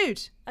 it's a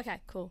dude. Okay,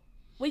 cool.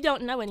 We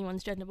don't know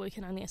anyone's gender, but we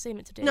can only assume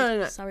it's a dude.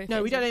 No. Sorry.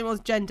 No, we don't know anyone's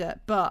gender,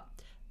 but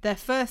their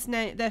first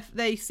name,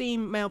 they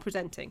seem male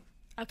presenting.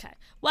 Okay.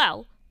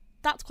 Well,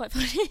 That's quite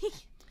funny.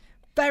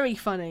 Very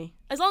funny.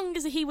 As long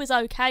as he was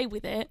okay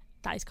with it,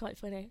 that is quite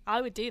funny.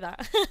 I would do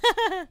that.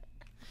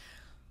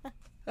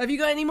 Have you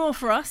got any more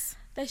for us?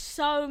 There's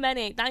so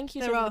many. Thank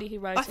you to everybody who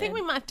wrote I think in.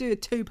 we might have to do a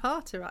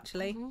two-parter,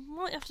 actually.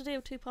 Might have to do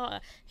a two-parter.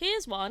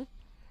 Here's one.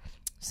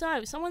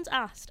 So, someone's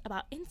asked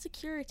about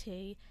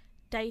insecurity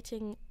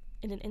dating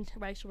in an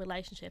interracial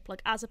relationship.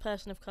 Like, as a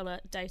person of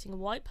colour, dating a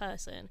white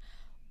person.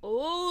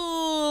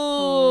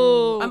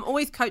 Ooh. I'm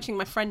always coaching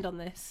my friend on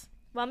this.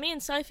 Well, me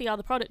and Sophie are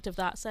the product of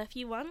that. So, if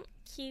you want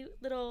cute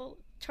little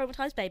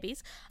traumatised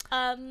babies,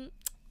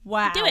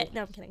 Wow. do it.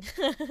 No, I'm kidding.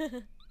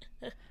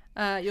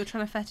 You're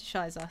trying to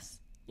fetishise us.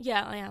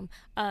 Yeah, I am.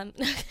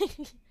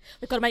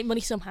 We've got to make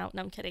money somehow.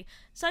 No, I'm kidding.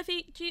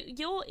 Sophie,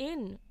 you're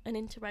in an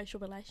interracial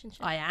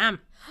relationship. I am.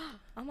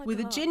 Oh my with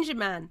God. a ginger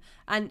man.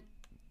 And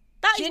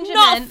that is ginger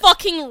not men- a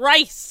fucking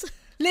race.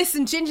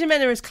 listen, ginger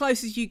men are as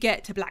close as you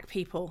get to black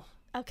people.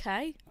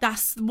 Okay.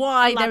 That's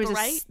why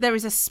Elaborate. there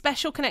is a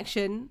special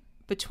connection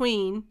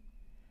between,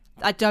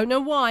 I don't know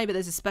why, but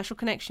there's a special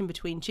connection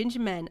between ginger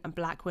men and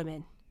black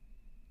women.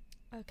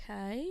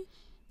 Okay.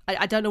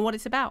 I don't know what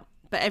it's about,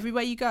 but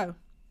everywhere you go,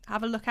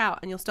 have a look out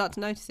and you'll start to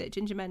notice it.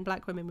 Ginger men,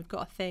 black women, we've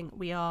got a thing.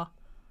 We are.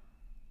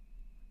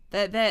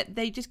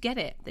 They just get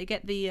it. They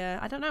get the.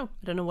 I don't know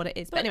what it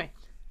is. But anyway,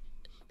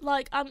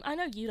 Like, I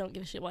know you don't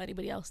give a shit what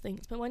anybody else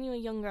thinks, but when you were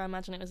younger, I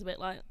imagine it was a bit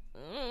like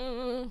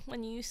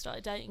when you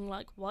started dating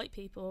like white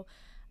people,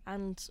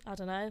 and I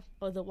don't know,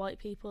 other white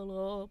people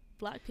or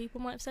black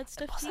people might have said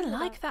stuff it to you.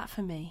 wasn't like that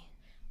for me.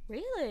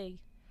 Really?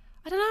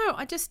 I don't know.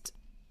 I just.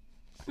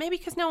 Maybe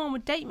because no one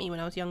would date me when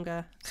I was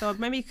younger. So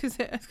maybe because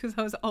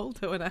I was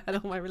older when I had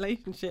all my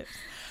relationships.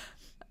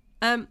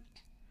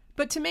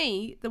 But to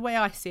me, the way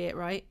I see it,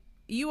 right,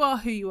 you are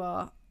who you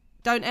are.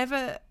 Don't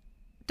ever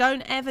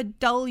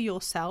dull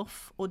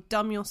yourself or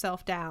dumb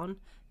yourself down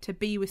to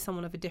be with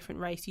someone of a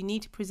different race. You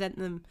need to present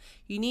them.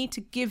 You need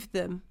to give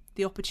them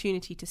the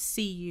opportunity to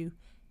see you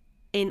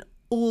in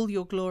all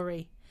your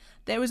glory.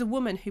 There was a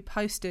woman who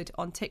posted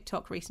on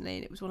TikTok recently,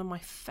 and it was one of my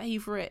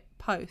favourite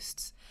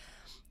posts.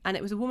 And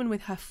it was a woman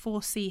with her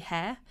 4C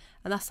hair,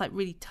 and that's like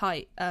really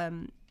tight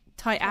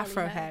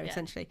afro hair, yeah.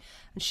 essentially.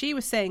 And she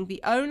was saying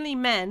the only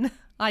men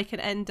I can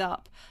end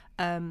up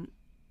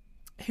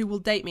who will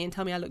date me and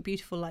tell me I look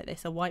beautiful like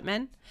this are white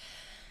men.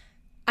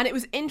 And it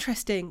was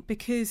interesting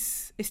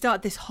because it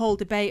started this whole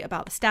debate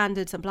about the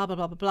standards and blah, blah,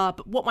 blah, blah, blah.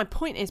 But what my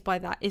point is by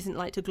that isn't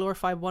like to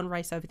glorify one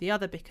race over the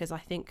other, because I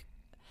think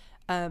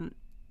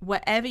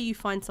wherever you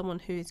find someone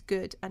who is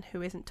good and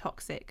who isn't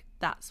toxic,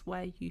 that's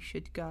where you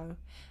should go.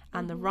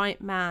 And the right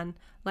man,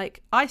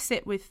 like I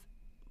sit with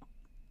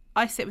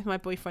my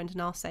boyfriend and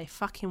I'll say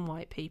fucking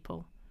white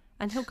people,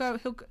 and he'll go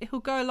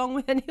along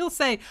with it, and he'll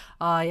say,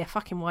 oh yeah,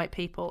 fucking white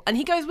people, and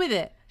he goes with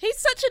it. He's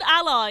such an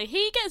ally.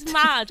 He gets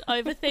mad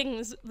over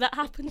things that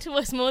happen to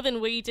us more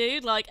than we do.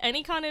 Like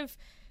any kind of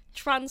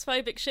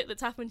transphobic shit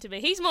that's happened to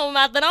me, he's more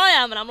mad than I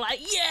am, and I'm like,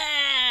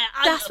 yeah,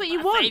 That's what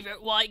you want.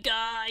 Favorite white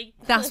guy.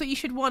 That's what you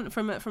should want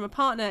from a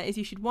partner. Is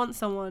you should want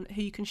someone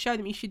who you can show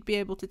them. You should be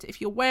able to, if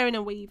you're wearing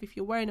a weave, if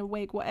you're wearing a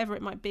wig, whatever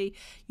it might be,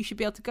 you should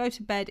be able to go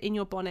to bed in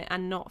your bonnet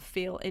and not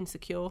feel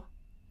insecure.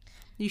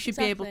 You should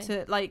be able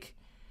to, like,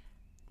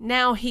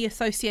 now he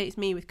associates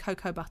me with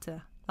cocoa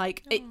butter.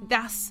 Like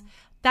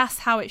that's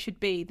how it should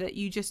be. That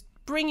you just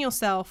bring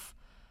yourself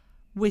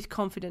with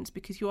confidence,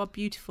 because you are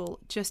beautiful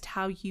just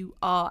how you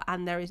are,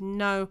 and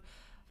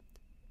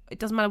it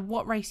doesn't matter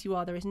what race you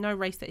are, there is no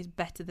race that is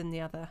better than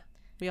the other.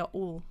 We are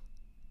all.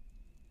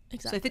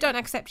 Exactly. So if they don't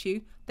accept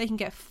you, they can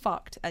get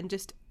fucked, and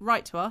just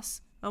write to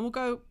us and we'll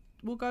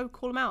go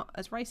call them out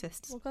as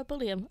racists. We'll go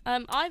bully him.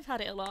 I've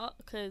had it a lot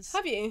because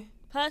Have you?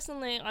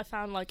 personally I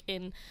found like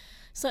in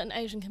certain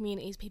Asian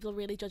communities people are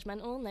really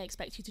judgmental and they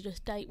expect you to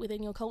just date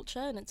within your culture,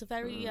 and it's a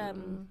very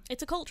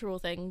it's a cultural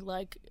thing.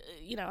 Like,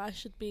 you know, I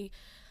should be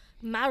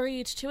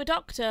married to a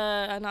doctor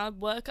and I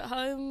work at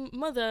home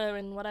mother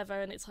and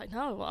whatever, and it's like,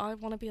 no, I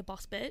want to be a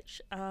boss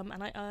bitch,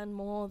 and I earn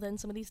more than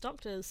some of these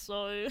doctors,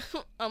 so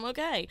I'm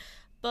okay.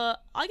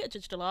 But I get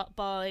judged a lot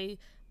by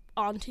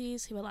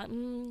aunties who are like,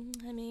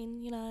 I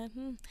mean, you know,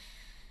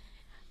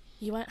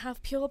 you won't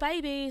have pure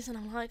babies, and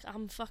I'm like,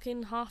 I'm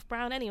fucking half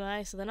brown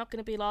anyway, so they're not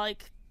going to be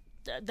like,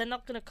 they're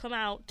not going to come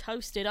out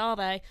toasted, are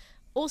they?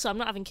 Also, I'm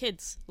not having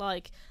kids.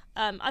 Like,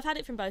 I've had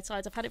it from both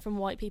sides. I've had it from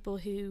white people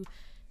who,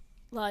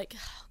 like,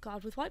 oh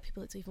God, with white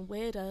people it's even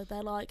weirder.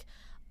 They're like,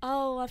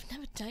 oh, I've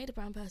never dated a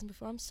brown person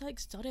before, I'm so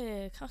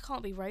exotic, I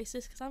can't be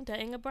racist because I'm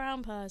dating a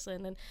brown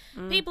person.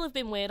 And people have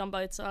been weird on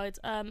both sides.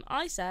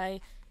 I say,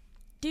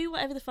 do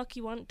whatever the fuck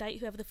you want, date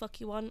whoever the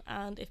fuck you want,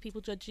 and if people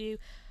judge you,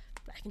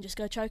 they can just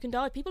go choke and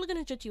die. People are going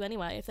to judge you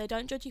anyway. If they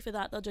don't judge you for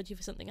that, they'll judge you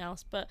for something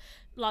else. But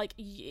like,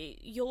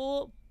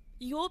 your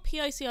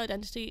POC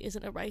identity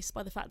isn't erased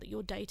by the fact that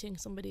you're dating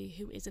somebody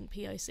who isn't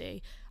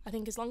POC. I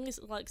think as long as,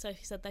 like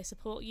Sophie said, they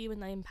support you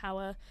and they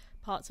empower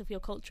parts of your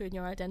culture and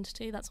your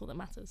identity, that's all that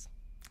matters.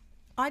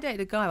 I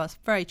dated a guy, that's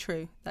very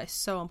true. That is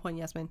so on point,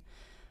 Yasmin.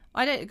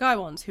 I dated a guy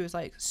once who was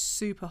like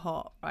super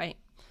hot, right?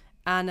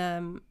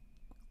 And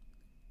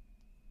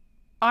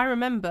I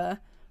remember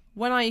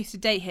when I used to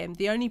date him,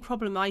 the only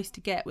problem I used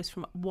to get was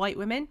from white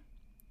women,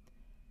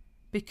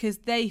 because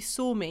they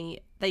saw me,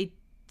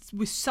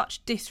 with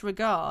such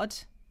disregard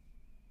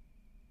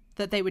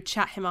that they would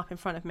chat him up in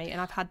front of me.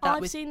 And I've had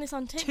that with seen this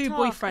on TikTok 2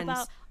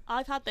 boyfriends.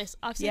 I've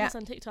seen this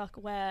on TikTok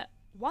where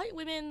white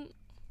women,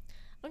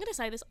 I'm going to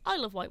say this, I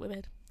love white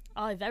women.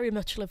 I very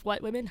much love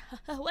white women.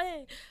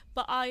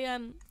 But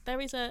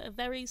there is a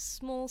very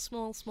small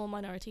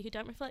minority who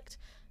don't reflect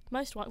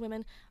most white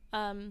women,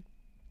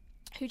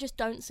 who just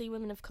don't see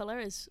women of colour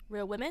as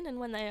real women. And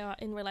when they are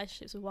in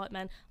relationships with white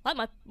men,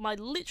 like my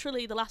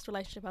literally the last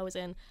relationship I was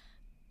in,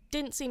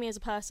 didn't see me as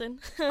a person.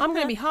 I'm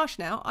going to be harsh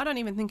now. I don't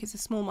even think it's a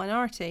small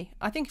minority.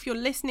 I think if you're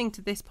listening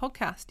to this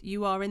podcast,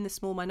 you are in the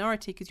small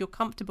minority because you're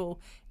comfortable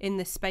in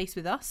this space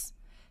with us,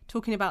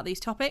 talking about these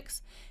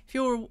topics. If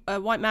you're a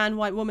white man,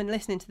 white woman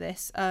listening to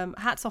this,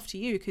 hats off to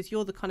you, because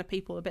you're the kind of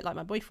people, a bit like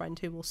my boyfriend,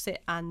 who will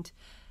sit and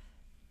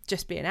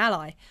just be an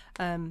ally.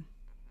 But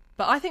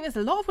I think there's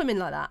a lot of women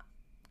like that,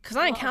 because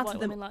I encounter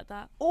them like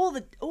that all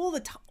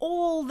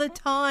the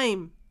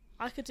time.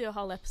 I could do a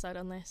whole episode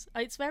on this.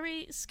 It's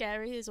very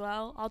scary as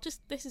well.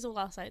 This is all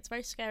I'll say. It's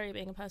very scary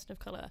being a person of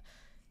colour,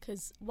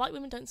 because white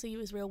women don't see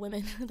you as real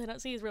women. They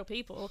don't see you as real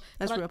people.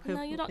 That's real people.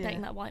 No, you're not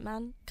dating that white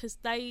man, because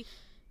they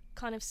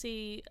kind of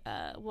see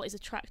what is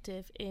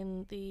attractive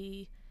in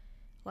the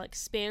like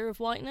sphere of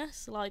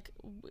whiteness. Like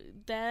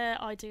their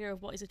idea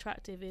of what is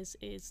attractive is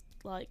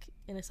like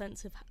in a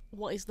sense of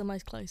what is the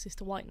most closest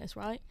to whiteness,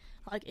 right?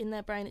 Like in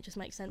their brain it just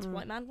makes sense.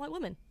 White man, white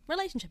woman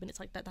relationship, and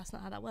it's like that's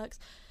not how that works.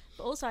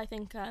 But also I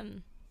think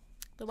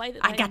the way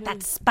that I got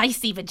that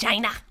spicy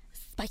vagina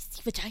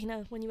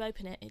when you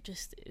open it,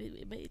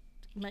 it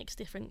makes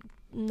different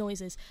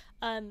noises.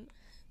 But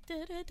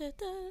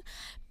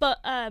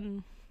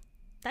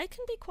they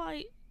can be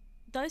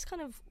those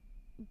kind of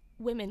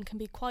women can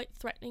be quite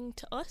threatening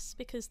to us,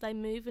 because they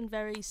move in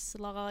very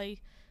sly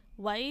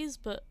ways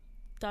but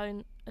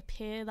don't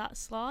appear that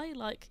sly.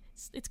 Like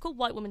it's called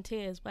white woman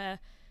tears, where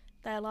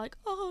they're like,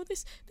 oh,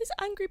 this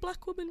angry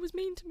black woman was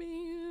mean to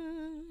me,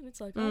 and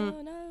it's like,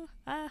 oh no,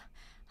 ha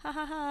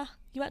ha ha,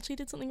 you actually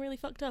did something really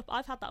fucked up.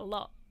 I've had that a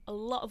lot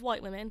of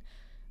white women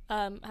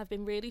have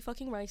been really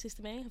fucking racist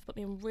to me, have put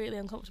me in really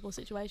uncomfortable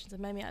situations,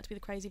 and made me out to be the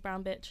crazy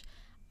brown bitch,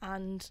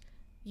 and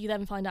you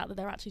then find out that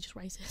they're actually just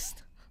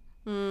racist.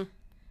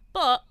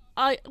 But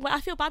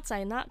I feel bad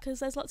saying that, because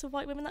there's lots of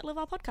white women that love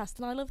our podcast,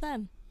 and I love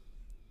them.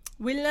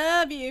 We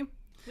love you.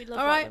 We love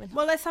all white right, women.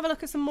 well, let's have a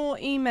look at some more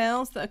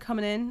emails that are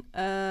coming in.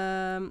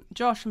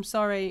 Josh, I'm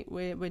sorry,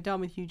 we're done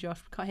with you, Josh.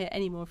 We can't hear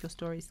any more of your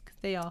stories, because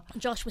they are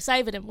Josh, we're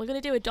saving them. We're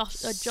going to do a Josh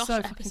so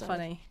episode. fucking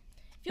funny.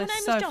 If your name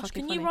is Josh,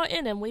 can you write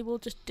in and we will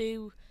just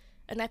do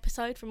an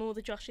episode from all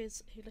the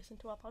Joshes who listen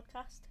to our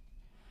podcast?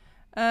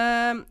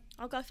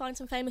 I'll go find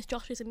some famous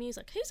Joshes in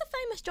music. Who's a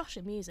famous Josh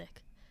in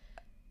music?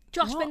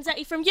 Josh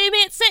Benzetti from You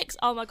Me at 6.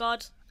 Oh my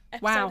god.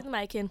 Episode in the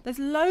making. There's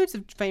loads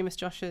of famous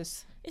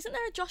Joshes. Isn't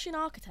there a Josh in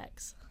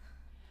Architects?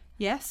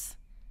 Yes.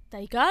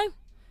 There you go.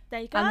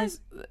 And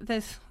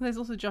there's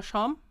also Josh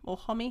Homme, or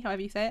Hommy,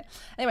 however you say it.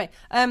 Anyway,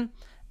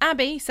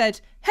 Abby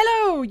said,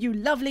 hello, you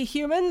lovely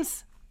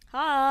humans.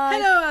 Hi.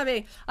 Hello,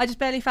 Abby. I just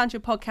barely found your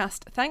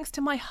podcast thanks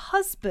to my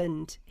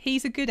husband.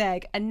 He's a good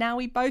egg, and now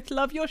we both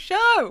love your show.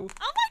 Oh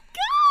my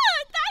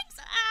god, thanks,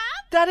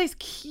 Ab. That is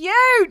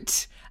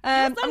cute.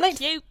 You're so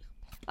cute.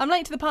 I'm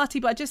late to the party,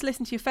 but I just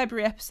listened to your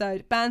February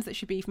episode, bands that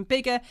should be even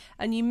bigger,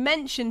 and you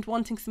mentioned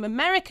wanting some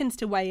Americans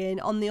to weigh in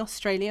on the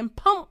Australian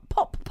pop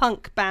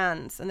punk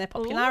bands and their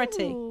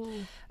popularity.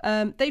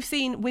 They've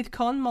seen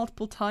WithCon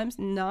multiple times.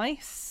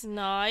 Nice.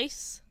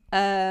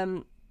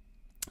 And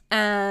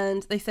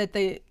they said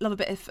they love a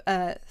bit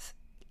of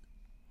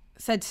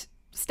said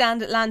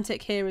Stand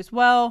Atlantic here as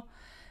well.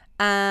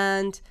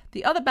 And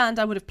the other band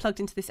I would have plugged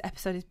into this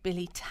episode is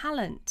Billy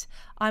Talent.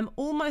 I'm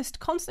almost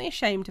constantly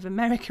ashamed of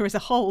America as a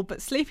whole,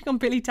 but sleeping on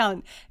Billy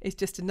Talent is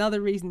just another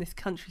reason this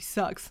country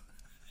sucks.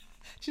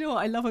 Do you know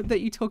what? I love it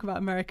that you talk about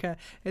America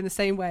in the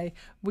same way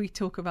we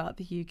talk about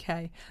the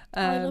UK.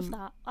 I love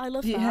that.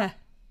 Yeah.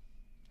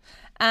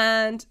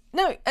 And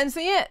so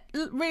yeah,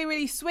 really,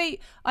 really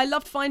sweet. I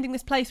loved finding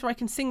this place where I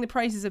can sing the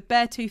praises of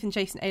Beartooth and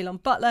Jason Alon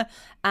Butler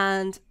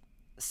and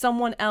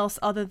someone else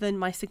other than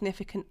my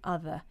significant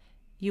other.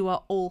 You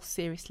are all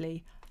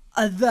seriously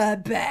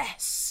the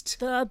best.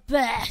 The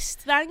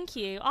best. Thank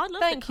you. I love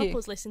that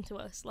couples listen to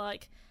us.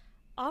 Like,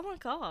 oh my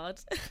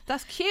god.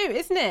 That's cute,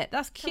 isn't it?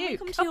 That's cute.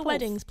 Can we come to your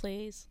weddings,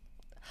 please?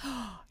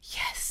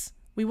 Yes.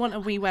 We want a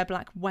We Wear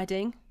Black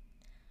wedding.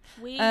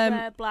 We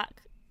Wear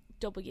Black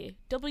W.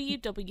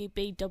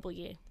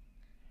 WWBW.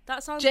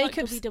 That sounds like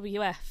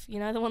WWF. You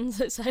know, the ones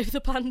that save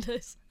the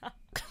pandas.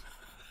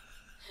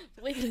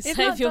 We're going to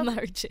save your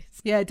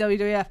marriages. Yeah,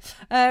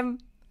 WWF.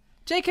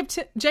 Jacob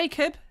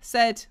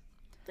said...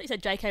 I thought you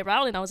said J.K.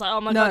 Rowling. I was like, oh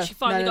my god, she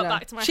finally got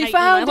back to my hate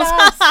found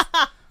emails.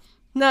 us.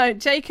 No,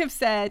 Jacob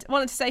said,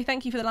 wanted to say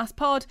thank you for the last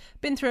pod.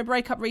 Been through a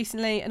breakup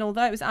recently, and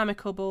although it was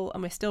amicable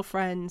and we're still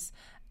friends,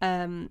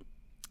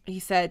 he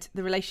said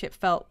the relationship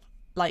felt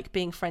like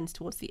being friends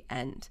towards the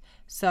end.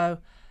 So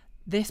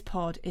This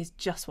pod is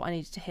just what I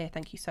needed to hear.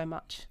 Thank you so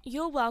much.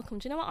 You're welcome.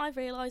 Do you know what I've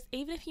realised?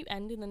 Even if you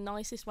end in the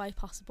nicest way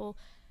possible,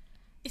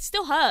 it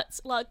still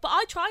hurts. Like, but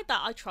I tried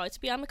that. I tried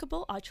to be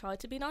amicable. I tried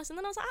to be nice. And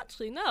then I was like,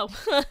 actually, no.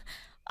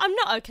 I'm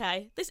not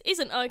okay. This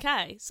isn't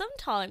okay.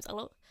 Sometimes,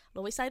 I'll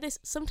always say this,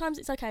 sometimes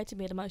it's okay to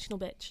be an emotional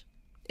bitch.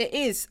 It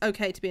is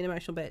okay to be an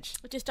emotional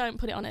bitch. But just don't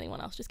put it on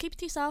anyone else. Just keep it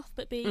to yourself,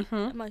 but be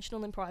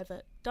emotional in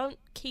private. Don't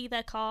key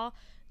their car.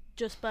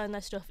 Just burn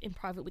their stuff in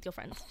private with your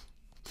friends.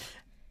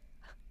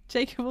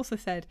 Jacob also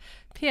said,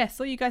 P.S.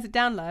 saw you guys at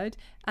Download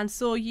and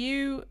saw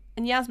you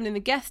and Yasmin in the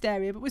guest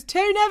area, but was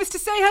too nervous to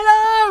say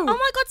hello. Oh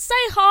my God, say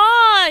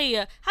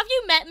hi. Have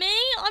you met me?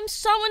 I'm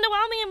so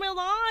underwhelming in real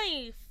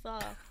life.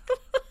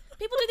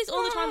 People do this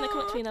all the time. They come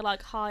up to me and they're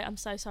like, hi, I'm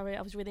so sorry.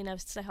 I was really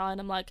nervous to say hi. And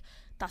I'm like,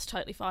 that's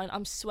totally fine.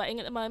 I'm sweating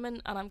at the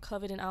moment and I'm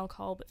covered in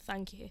alcohol, but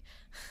thank you.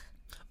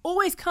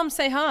 Always come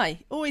say hi.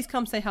 Always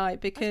come say hi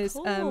because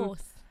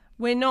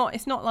we're not,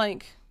 it's not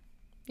like,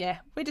 yeah,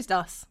 we're just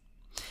us.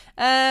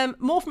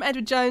 More from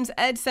Edward Jones.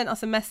 Ed sent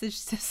us a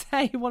message to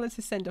say he wanted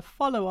to send a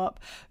follow-up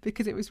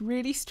because it was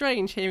really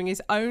strange hearing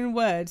his own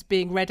words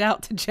being read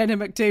out to Jenna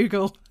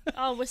McDougall.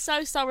 Oh, we're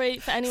so sorry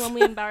for anyone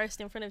we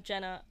embarrassed in front of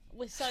Jenna.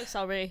 We're so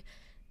sorry.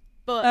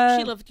 But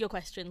she loved your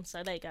question,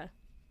 so there you go.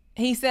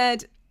 He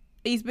said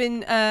he's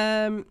been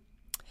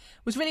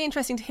was really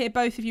interesting to hear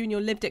both of you and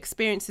your lived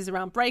experiences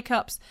around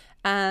breakups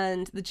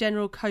and the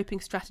general coping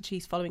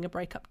strategies following a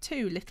breakup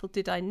too. Little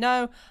did I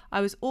know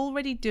I was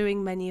already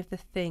doing many of the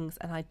things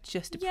and I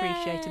just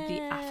appreciated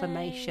the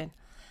affirmation.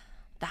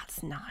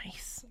 That's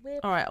nice.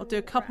 All right, I'll do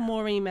a couple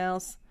more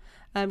emails.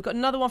 Got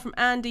another one from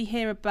Andy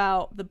here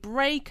about the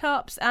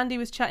breakups. Andy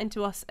was chatting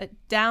to us at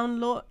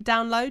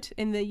Download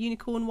in the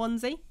unicorn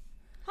onesie.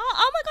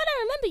 Oh my God,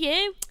 I remember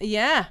you.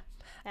 Yeah.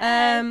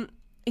 Hey.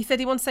 He said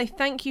he wants to say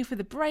thank you for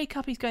the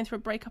breakup. He's going through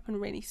a breakup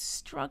and really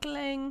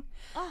struggling.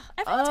 Oh,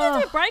 everyone's going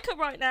through a breakup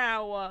right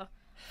now.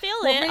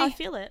 I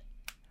feel it.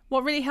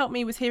 What really helped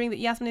me was hearing that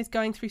Yasmin is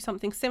going through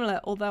something similar,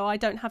 although I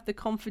don't have the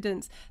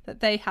confidence that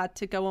they had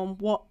to go on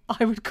what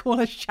I would call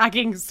a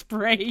shagging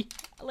spree.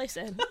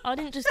 Listen, I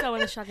didn't just go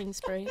on a shagging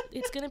spree.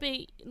 It's going to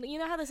be, you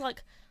know how there's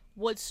like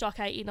Woodstock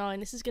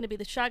 89? This is going to be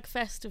the Shag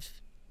Fest of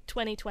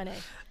 2020.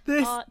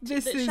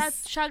 This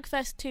is... Shag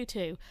Fest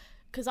 22.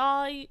 Because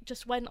I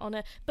just went on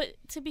a... But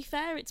to be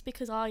fair, it's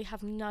because I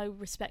have no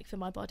respect for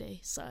my body.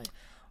 So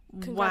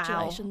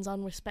congratulations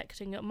on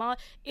respecting it.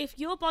 If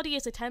your body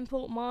is a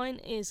temple, mine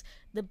is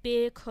the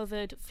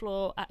beer-covered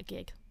floor at a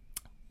gig.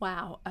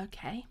 Wow,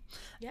 okay.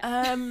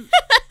 Yeah.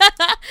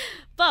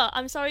 But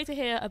I'm sorry to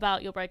hear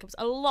about your breakups.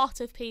 A lot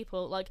of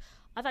people, like,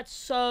 I've had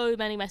so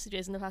many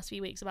messages in the past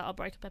few weeks about our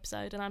breakup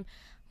episode, and I'm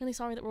really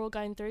sorry that we're all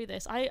going through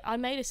this. I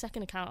made a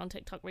second account on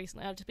TikTok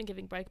recently. I've just been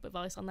giving breakup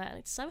advice on there, and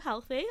it's so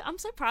healthy. I'm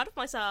so proud of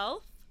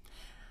myself.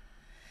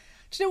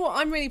 Do you know what?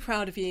 I'm really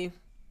proud of you.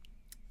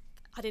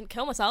 I didn't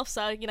kill myself,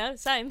 so, you know,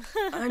 same.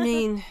 I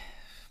mean,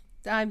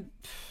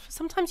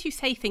 sometimes you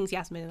say things,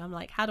 Yasmin, and I'm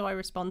like, how do I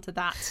respond to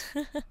that?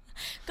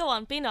 Go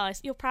on, be nice.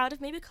 You're proud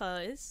of me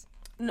because...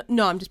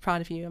 No, I'm just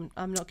proud of you.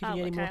 I'm not giving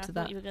you any more to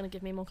that. You were going to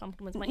give me more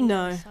compliments.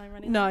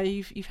 No,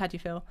 you've had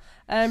your fill.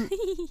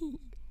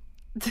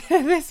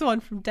 This one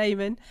from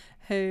Damon,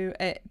 who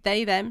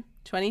they them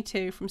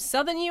 22 from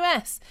Southern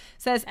US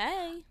says,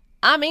 "Hey,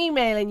 I'm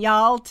emailing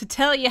y'all to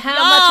tell you how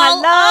much I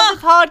love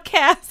the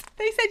podcast."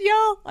 They said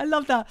y'all. I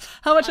love that.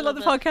 How much I love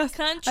the podcast.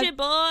 Country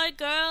boy,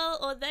 girl,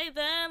 or they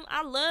them.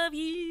 I love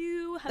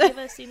you. Have you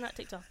ever seen that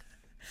TikTok?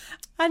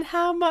 And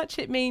how much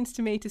it means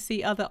to me to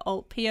see other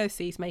alt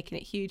POCs making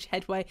it huge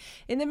headway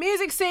in the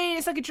music scene.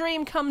 It's like a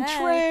dream come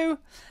true.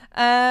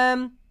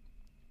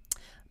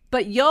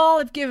 But y'all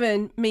have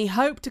given me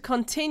hope to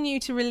continue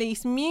to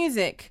release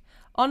music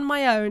on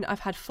my own.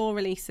 I've had 4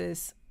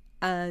 releases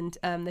and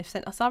they've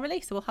sent us our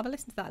release, so we'll have a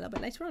listen to that a little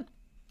bit later on.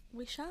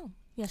 We shall.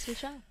 Yes, we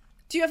shall.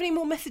 Do you have any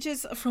more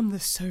messages from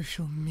the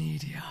social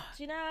media?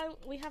 Do you know,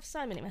 we have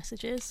so many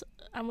messages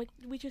and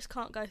we just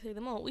can't go through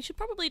them all. We should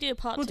probably do a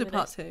part 2. We'll do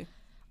part 2.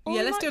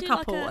 Yeah, let's do a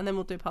couple and then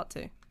we'll do part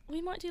 2. We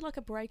might do like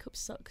a breakup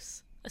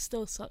sucks, a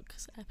still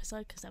sucks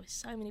episode, because there were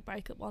so many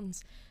breakup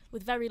ones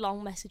with very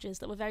long messages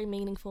that were very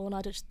meaningful, and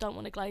I just don't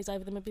want to glaze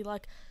over them and be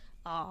like,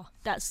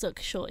 that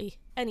sucks, shorty.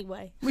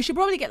 Anyway, we should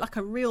probably get like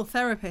a real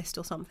therapist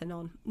or something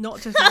on,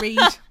 not just read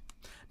articles.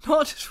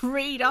 Not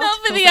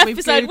for the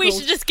episode. We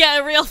should just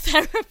get a real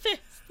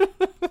therapist.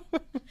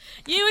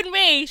 You and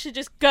me should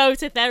just go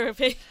to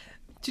therapy.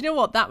 Do you know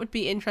what? That would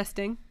be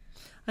interesting.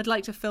 I'd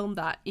like to film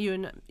that. You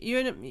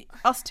and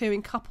us two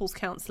in couples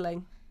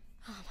counselling.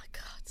 Oh my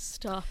God,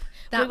 stop.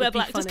 That we would be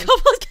black funny. just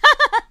couples.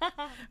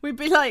 We'd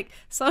be like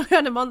some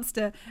kind of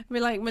monster. We'd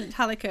be like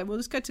Metallica. We'll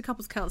just go to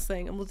couples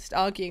counselling and we'll just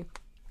argue.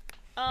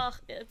 Oh,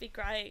 it would be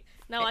great.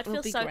 No, I'd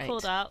feel so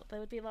called out. They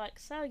would be like,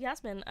 so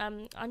Yasmin,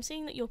 I'm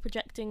seeing that you're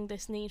projecting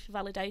this need for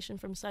validation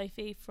from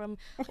Sophie from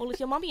all of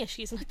your mummy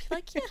issues. And I'd be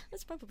like, yeah,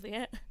 that's probably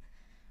it.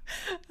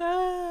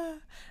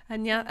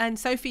 And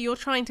Sophie, you're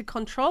trying to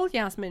control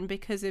Yasmin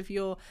because of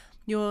your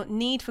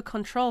need for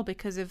control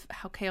because of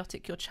how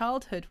chaotic your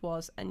childhood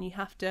was, and you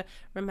have to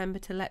remember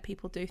to let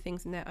people do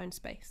things in their own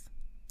space.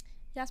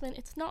 Yasmin,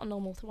 it's not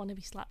normal to want to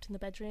be slapped in the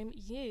bedroom.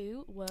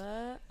 You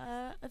were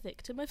a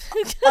victim of...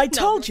 I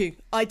told you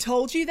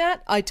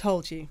that. I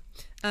told you.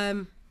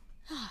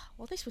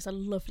 Well, this was a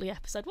lovely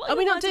episode. What are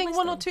we your not words of doing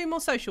one or wisdom? two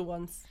more social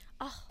ones?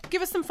 Oh,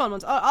 Give us some fun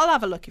ones. I'll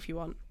have a look if you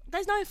want.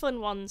 there's no fun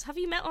ones. Have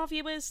you met our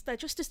viewers? They're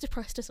just as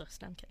depressed as us.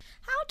 No, I'm kidding.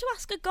 How to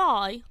ask a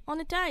guy on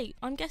a date?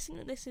 I'm guessing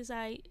that this is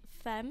a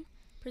femme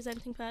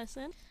presenting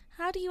person.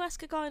 How do you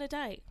ask a guy on a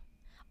date?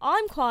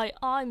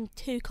 I'm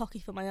too cocky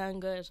for my own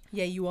good.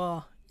 Yeah, you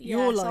are. Yeah,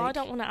 You're so like... I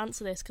don't want to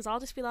answer this because I'll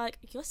just be like,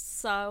 you're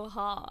so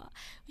hot.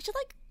 We should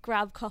like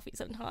grab coffee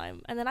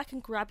sometime and then I can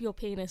grab your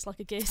penis like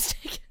a gear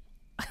stick.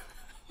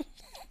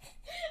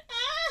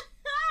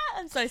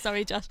 I'm so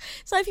sorry, Josh.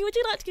 Sophie, would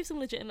you like to give some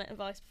legitimate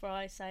advice before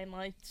I say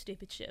my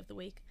stupid shit of the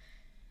week?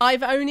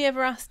 I've only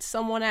ever asked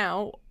someone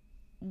out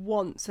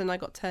once and I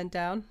got turned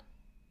down.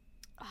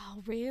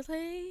 Oh,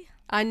 really?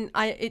 And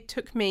it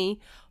took me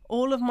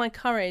all of my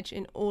courage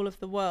in all of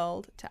the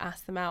world to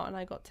ask them out and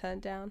I got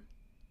turned down.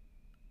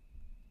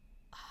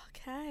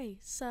 Okay,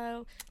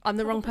 so... I'm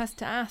the wrong person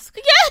to ask.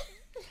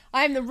 Yeah!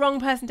 I am the wrong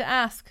person to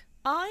ask.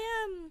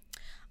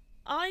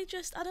 I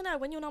don't know,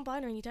 when you're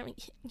non-binary and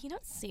you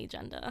don't see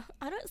gender.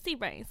 I don't see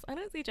race. I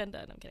don't see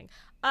gender. No, I'm kidding.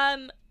 I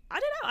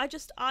don't know.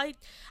 I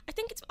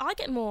think I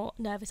get more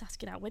nervous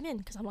asking out women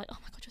because I'm like, oh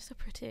my God, you're so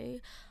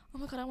pretty. Oh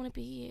my God, I want to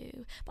be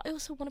you. But I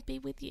also want to be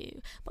with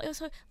you. But I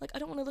also, like, I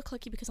don't want to look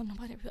like you because I'm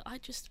non-binary. But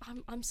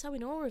I'm so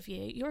in awe of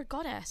you. You're a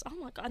goddess. Oh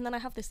my God. And then I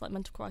have this, like,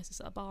 mental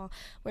crisis at a bar.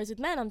 Whereas with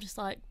men, I'm just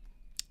like,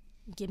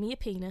 give me your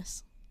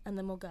penis and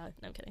then we'll go.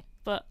 No, I'm kidding.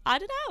 But I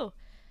don't know.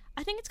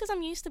 I think it's because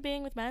I'm used to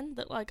being with men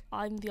that, like,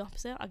 I'm the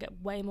opposite. I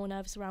get way more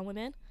nervous around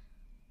women.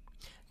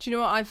 Do you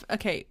know what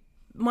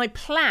my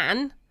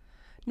plan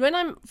when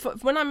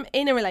I'm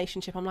in a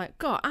relationship, I'm like,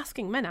 God,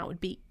 asking men out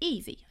would be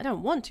easy. I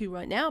don't want to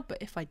right now, but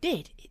if I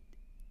did, it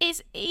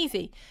is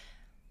easy.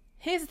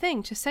 Here's the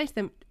thing, just say to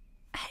them,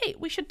 hey,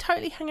 we should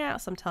totally hang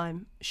out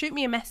sometime. Shoot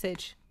me a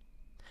message.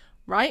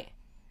 Right?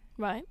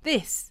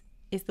 This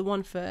is the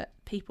one for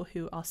people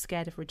who are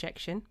scared of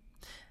rejection.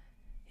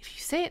 If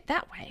you say it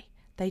that way,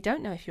 they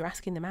don't know if you're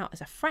asking them out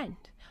as a friend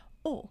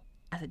or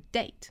as a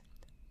date.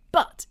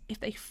 But if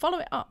they follow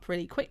it up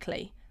really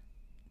quickly,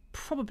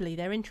 probably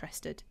they're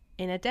interested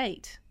in a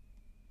date.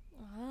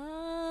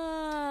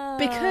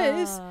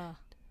 Because,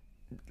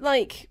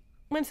 like,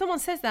 when someone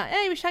says that,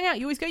 hey, we should hang out,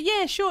 you always go,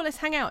 yeah, sure, let's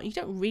hang out. You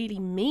don't really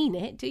mean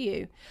it, do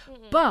you?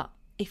 Mm-mm. But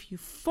if you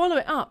follow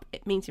it up,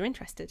 it means you're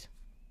interested.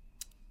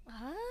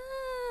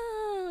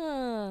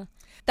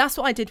 That's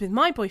what I did with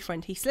my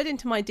boyfriend. He slid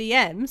into my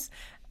DMs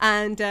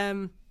and,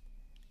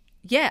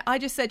 I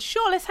just said,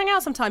 sure, let's hang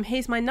out sometime.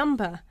 Here's my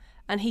number.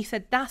 And he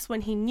said that's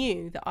when he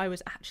knew that I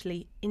was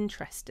actually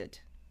interested.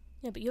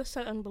 Yeah, but you're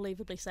so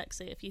unbelievably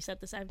sexy. If you said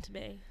the same to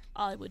me,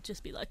 I would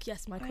just be like,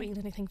 yes, my queen,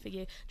 anything for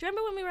you. Do you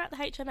remember when we were at the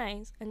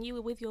HMAs and you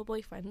were with your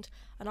boyfriend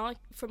and I,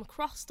 from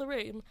across the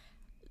room,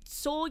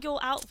 saw your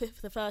outfit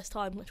for the first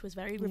time, which was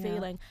very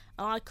revealing,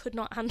 and I could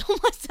not handle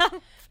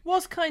myself.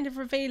 Was kind of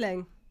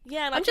revealing.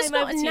 Yeah, and I'm just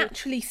not a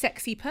naturally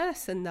sexy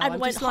person, though. And I'm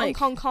went just honk, like...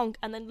 honk, honk,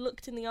 and then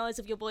looked in the eyes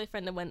of your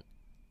boyfriend and went...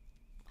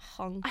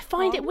 Honk, I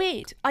find honk. it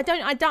weird.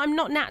 I'm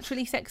not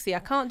naturally sexy. I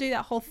can't do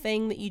that whole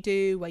thing that you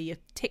do where you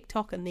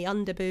TikTok and the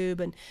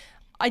underboob, and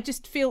I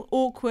just feel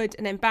awkward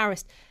and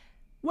embarrassed.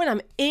 When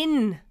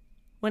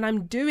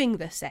I'm doing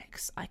the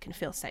sex, I can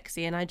feel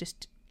sexy and I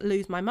just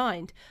lose my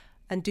mind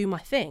and do my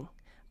thing.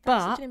 That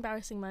was such an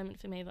embarrassing moment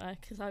for me though,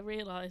 because I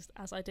realised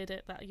as I did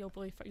it that your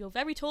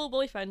very tall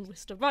boyfriend was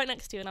stood right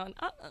next to you, and I went,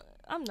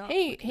 I'm not.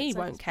 He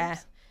won't care.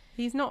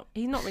 He's not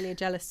really a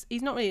jealous.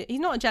 He's not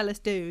a jealous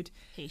dude.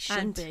 He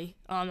should be.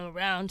 I'm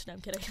around. No,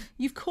 I'm kidding.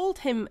 You've called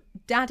him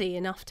daddy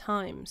enough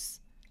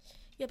times.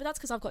 Yeah, but that's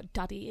because I've got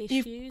daddy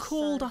issues. You've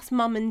called us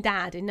mum and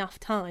dad enough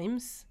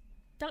times.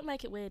 Don't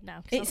make it weird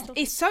now.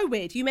 It's so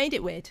weird. You made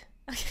it weird.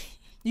 Okay.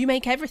 You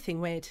make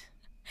everything weird.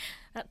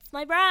 That's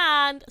my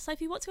brand.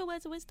 Sophie, what's your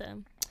words of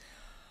wisdom?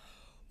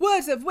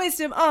 Words of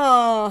wisdom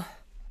are...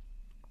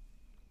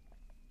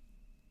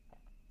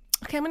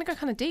 Okay, I'm going to go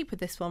kind of deep with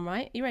this one,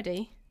 right? You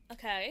ready?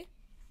 Okay.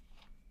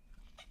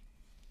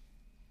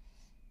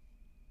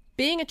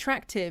 Being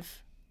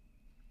attractive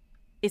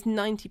is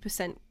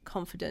 90%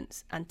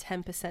 confidence and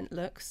 10%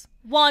 looks.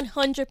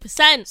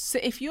 100%. So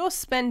if you're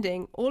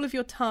spending all of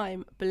your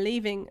time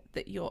believing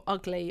that you're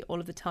ugly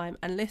all of the time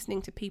and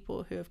listening to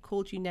people who have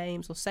called you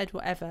names or said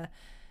whatever,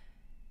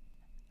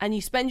 and you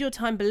spend your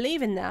time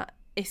believing that,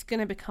 it's going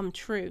to become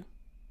true.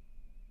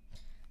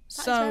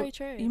 That's very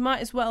true. You might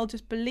as well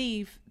just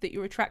believe that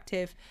you're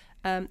attractive.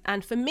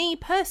 And for me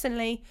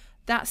personally,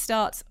 that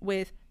starts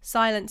with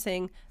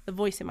silencing the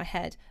voice in my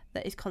head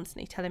that is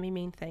constantly telling me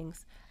mean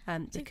things.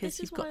 Because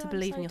you've got to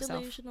believe in yourself. I'm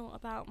so delusional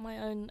about my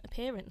own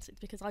appearance. It's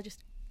because I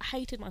just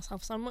hated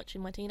myself so much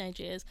in my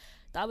teenage years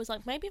that I was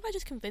like, maybe if I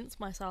just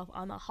convince myself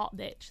I'm a hot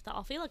bitch, that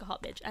I'll feel like a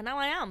hot bitch. And now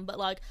I am. But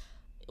like,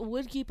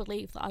 would you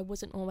believe that I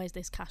wasn't always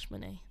this cash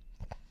money?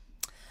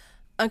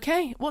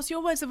 Okay, what's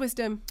your words of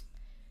wisdom?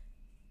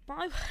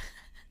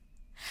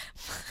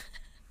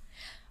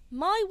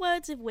 My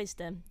words of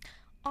wisdom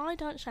I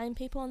don't shame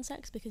people on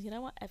sex because you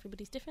know what?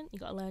 Everybody's different. You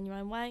got to learn your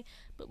own way.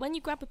 But when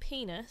you grab a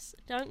penis,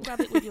 don't grab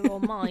it with your all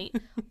might.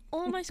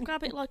 Almost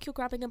grab it like you're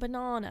grabbing a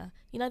banana.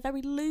 You know,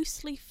 very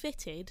loosely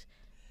fitted,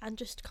 and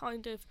just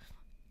kind of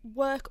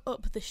work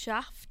up the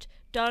shaft.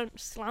 Don't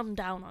slam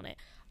down on it.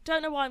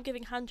 Don't know why I'm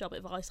giving handjob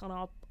advice on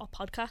our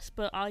podcast,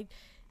 but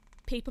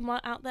people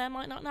out there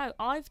might not know.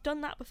 I've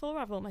done that before.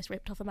 I've almost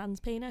ripped off a man's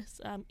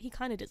penis. He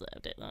kind of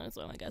deserved it though,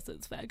 so I guess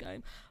it's fair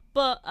game.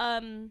 But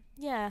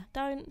yeah,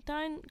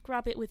 don't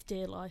grab it with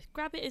dear life.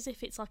 Grab it as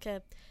if it's like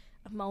a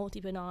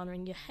mouldy banana,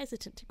 and you're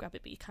hesitant to grab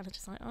it, but you're kind of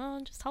just like, oh,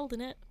 I'm just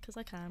holding it because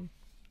I can.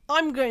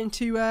 I'm going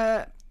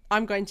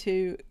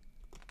to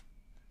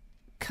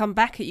come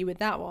back at you with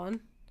that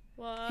one.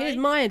 Why? Here's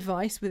my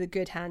advice with a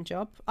good hand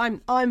job.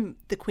 I'm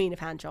the queen of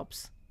hand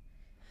jobs.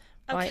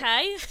 Okay,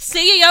 right?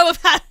 CEO of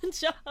hand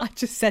job. I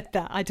just said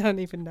that. I don't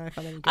even know if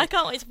I'm any good. I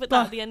can't wait to put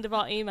that at the end of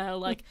our email,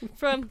 like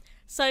from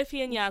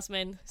Sophie and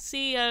Yasmin,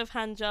 CEO of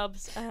hand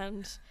jobs,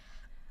 and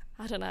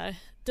I don't know,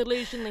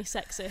 delusionally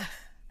sexy.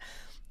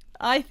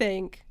 I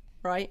think,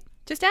 right?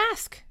 Just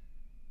ask.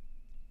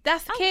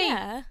 That's the key.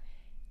 Yeah.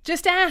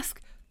 Just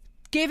ask.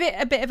 Give it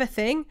a bit of a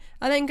thing,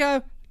 and then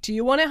go, do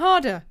you want it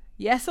harder?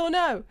 Yes or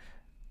no?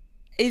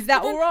 Is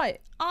that all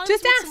right? I'm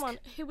just ask. Someone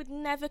who would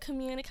never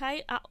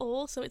communicate at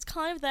all, so it's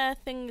kind of their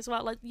thing as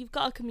well. Like, you've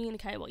got to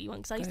communicate what you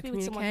want. Because I used to be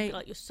with someone who'd be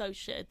like, "You're so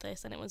shit at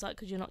this," and it was like,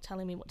 "Because you're not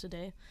telling me what to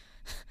do."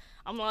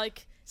 I'm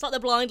like, it's like the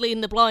blind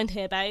leading the blind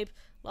here, babe.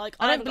 Like,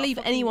 I don't believe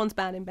anyone's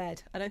bad in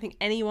bed. I don't think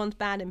anyone's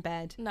bad in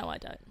bed. No, I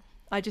don't.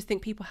 I just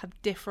think people have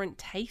different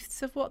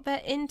tastes of what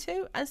they're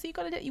into, and so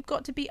you've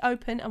got to be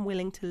open and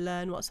willing to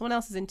learn what someone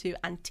else is into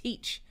and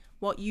teach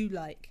what you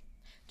like.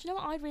 Do you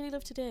know what I'd really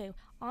love to do?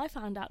 I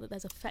found out that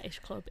there's a fetish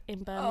club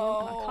in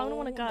Birmingham, and I kind of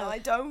want to go. I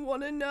don't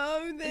want to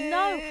know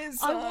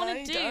this. No, I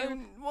want to do.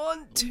 Don't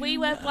want to. We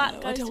Wear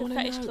Black goes to a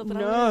fetish club, and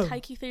I'm going to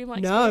take you through my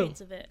experience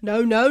of it.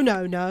 No.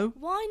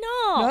 Why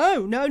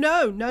not?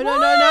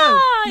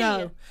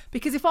 No.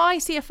 Because if I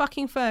see a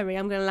fucking furry,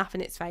 I'm going to laugh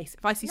in its face.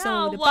 If I see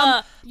someone with a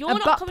bum, you're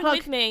not coming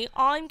with me.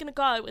 I'm going to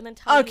go and then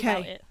tell you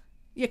about it.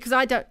 Yeah, because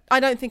I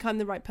don't think I'm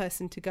the right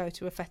person to go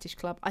to a fetish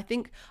club. I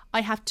think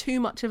I have too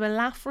much of a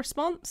laugh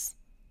response.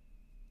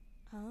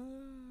 Oh.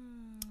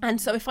 And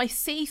so if I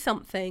see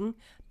something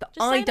that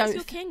Just say that's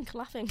your kink,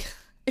 laughing.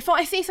 If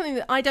I see something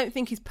that I don't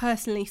think is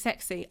personally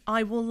sexy,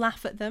 I will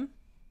laugh at them.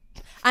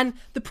 And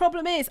the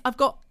problem is I've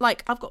got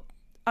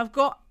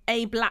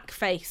a black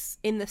face,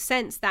 in the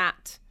sense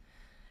that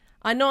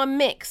I know I'm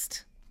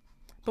mixed,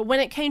 but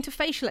when it came to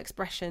facial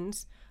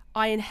expressions,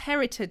 I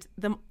inherited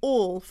them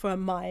all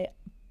from my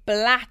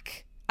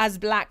black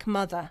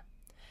mother.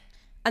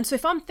 And so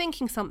if I'm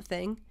thinking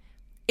something,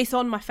 it's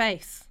on my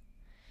face.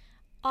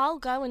 I'll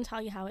go and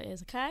tell you how it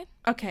is, okay?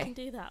 Okay. We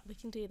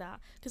can do that.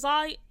 Because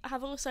I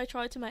have also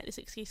tried to make this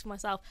excuse for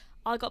myself.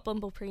 I got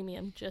Bumble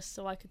Premium just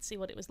so I could see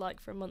what it was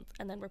like for a month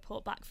and then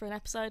report back for an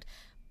episode.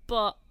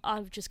 But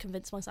I've just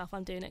convinced myself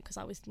I'm doing it because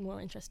I was more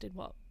interested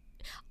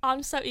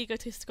I'm so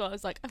egotistical. I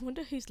was like, I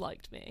wonder who's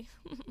liked me.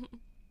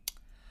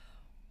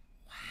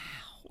 Wow.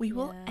 We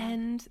will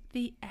end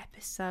the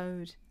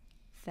episode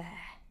there.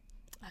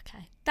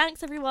 Okay.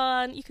 Thanks,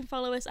 everyone. You can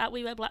follow us at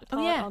We Wear Black Pod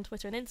on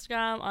Twitter and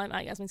Instagram. I'm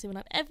at Yasmin Simon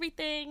on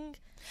everything.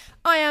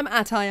 I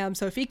am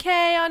Sophie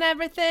K on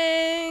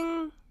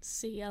everything.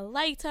 See you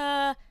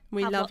later.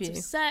 We Have love lots you. Of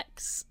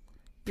sex.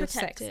 You're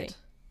Protected. sexy.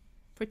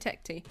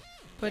 Protecty.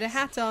 Put a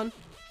hat on.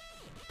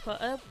 Put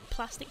a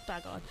plastic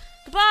bag on.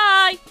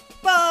 Goodbye.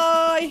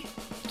 Bye.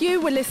 You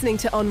were listening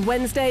to On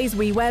Wednesdays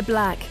We Wear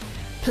Black.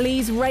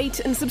 Please rate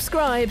and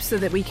subscribe so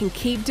that we can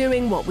keep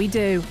doing what we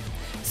do.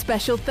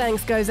 Special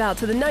thanks goes out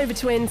to the Nova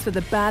Twins for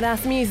the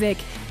badass music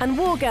and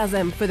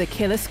Wargasm for the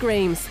killer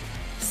screams.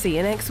 See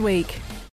you next week.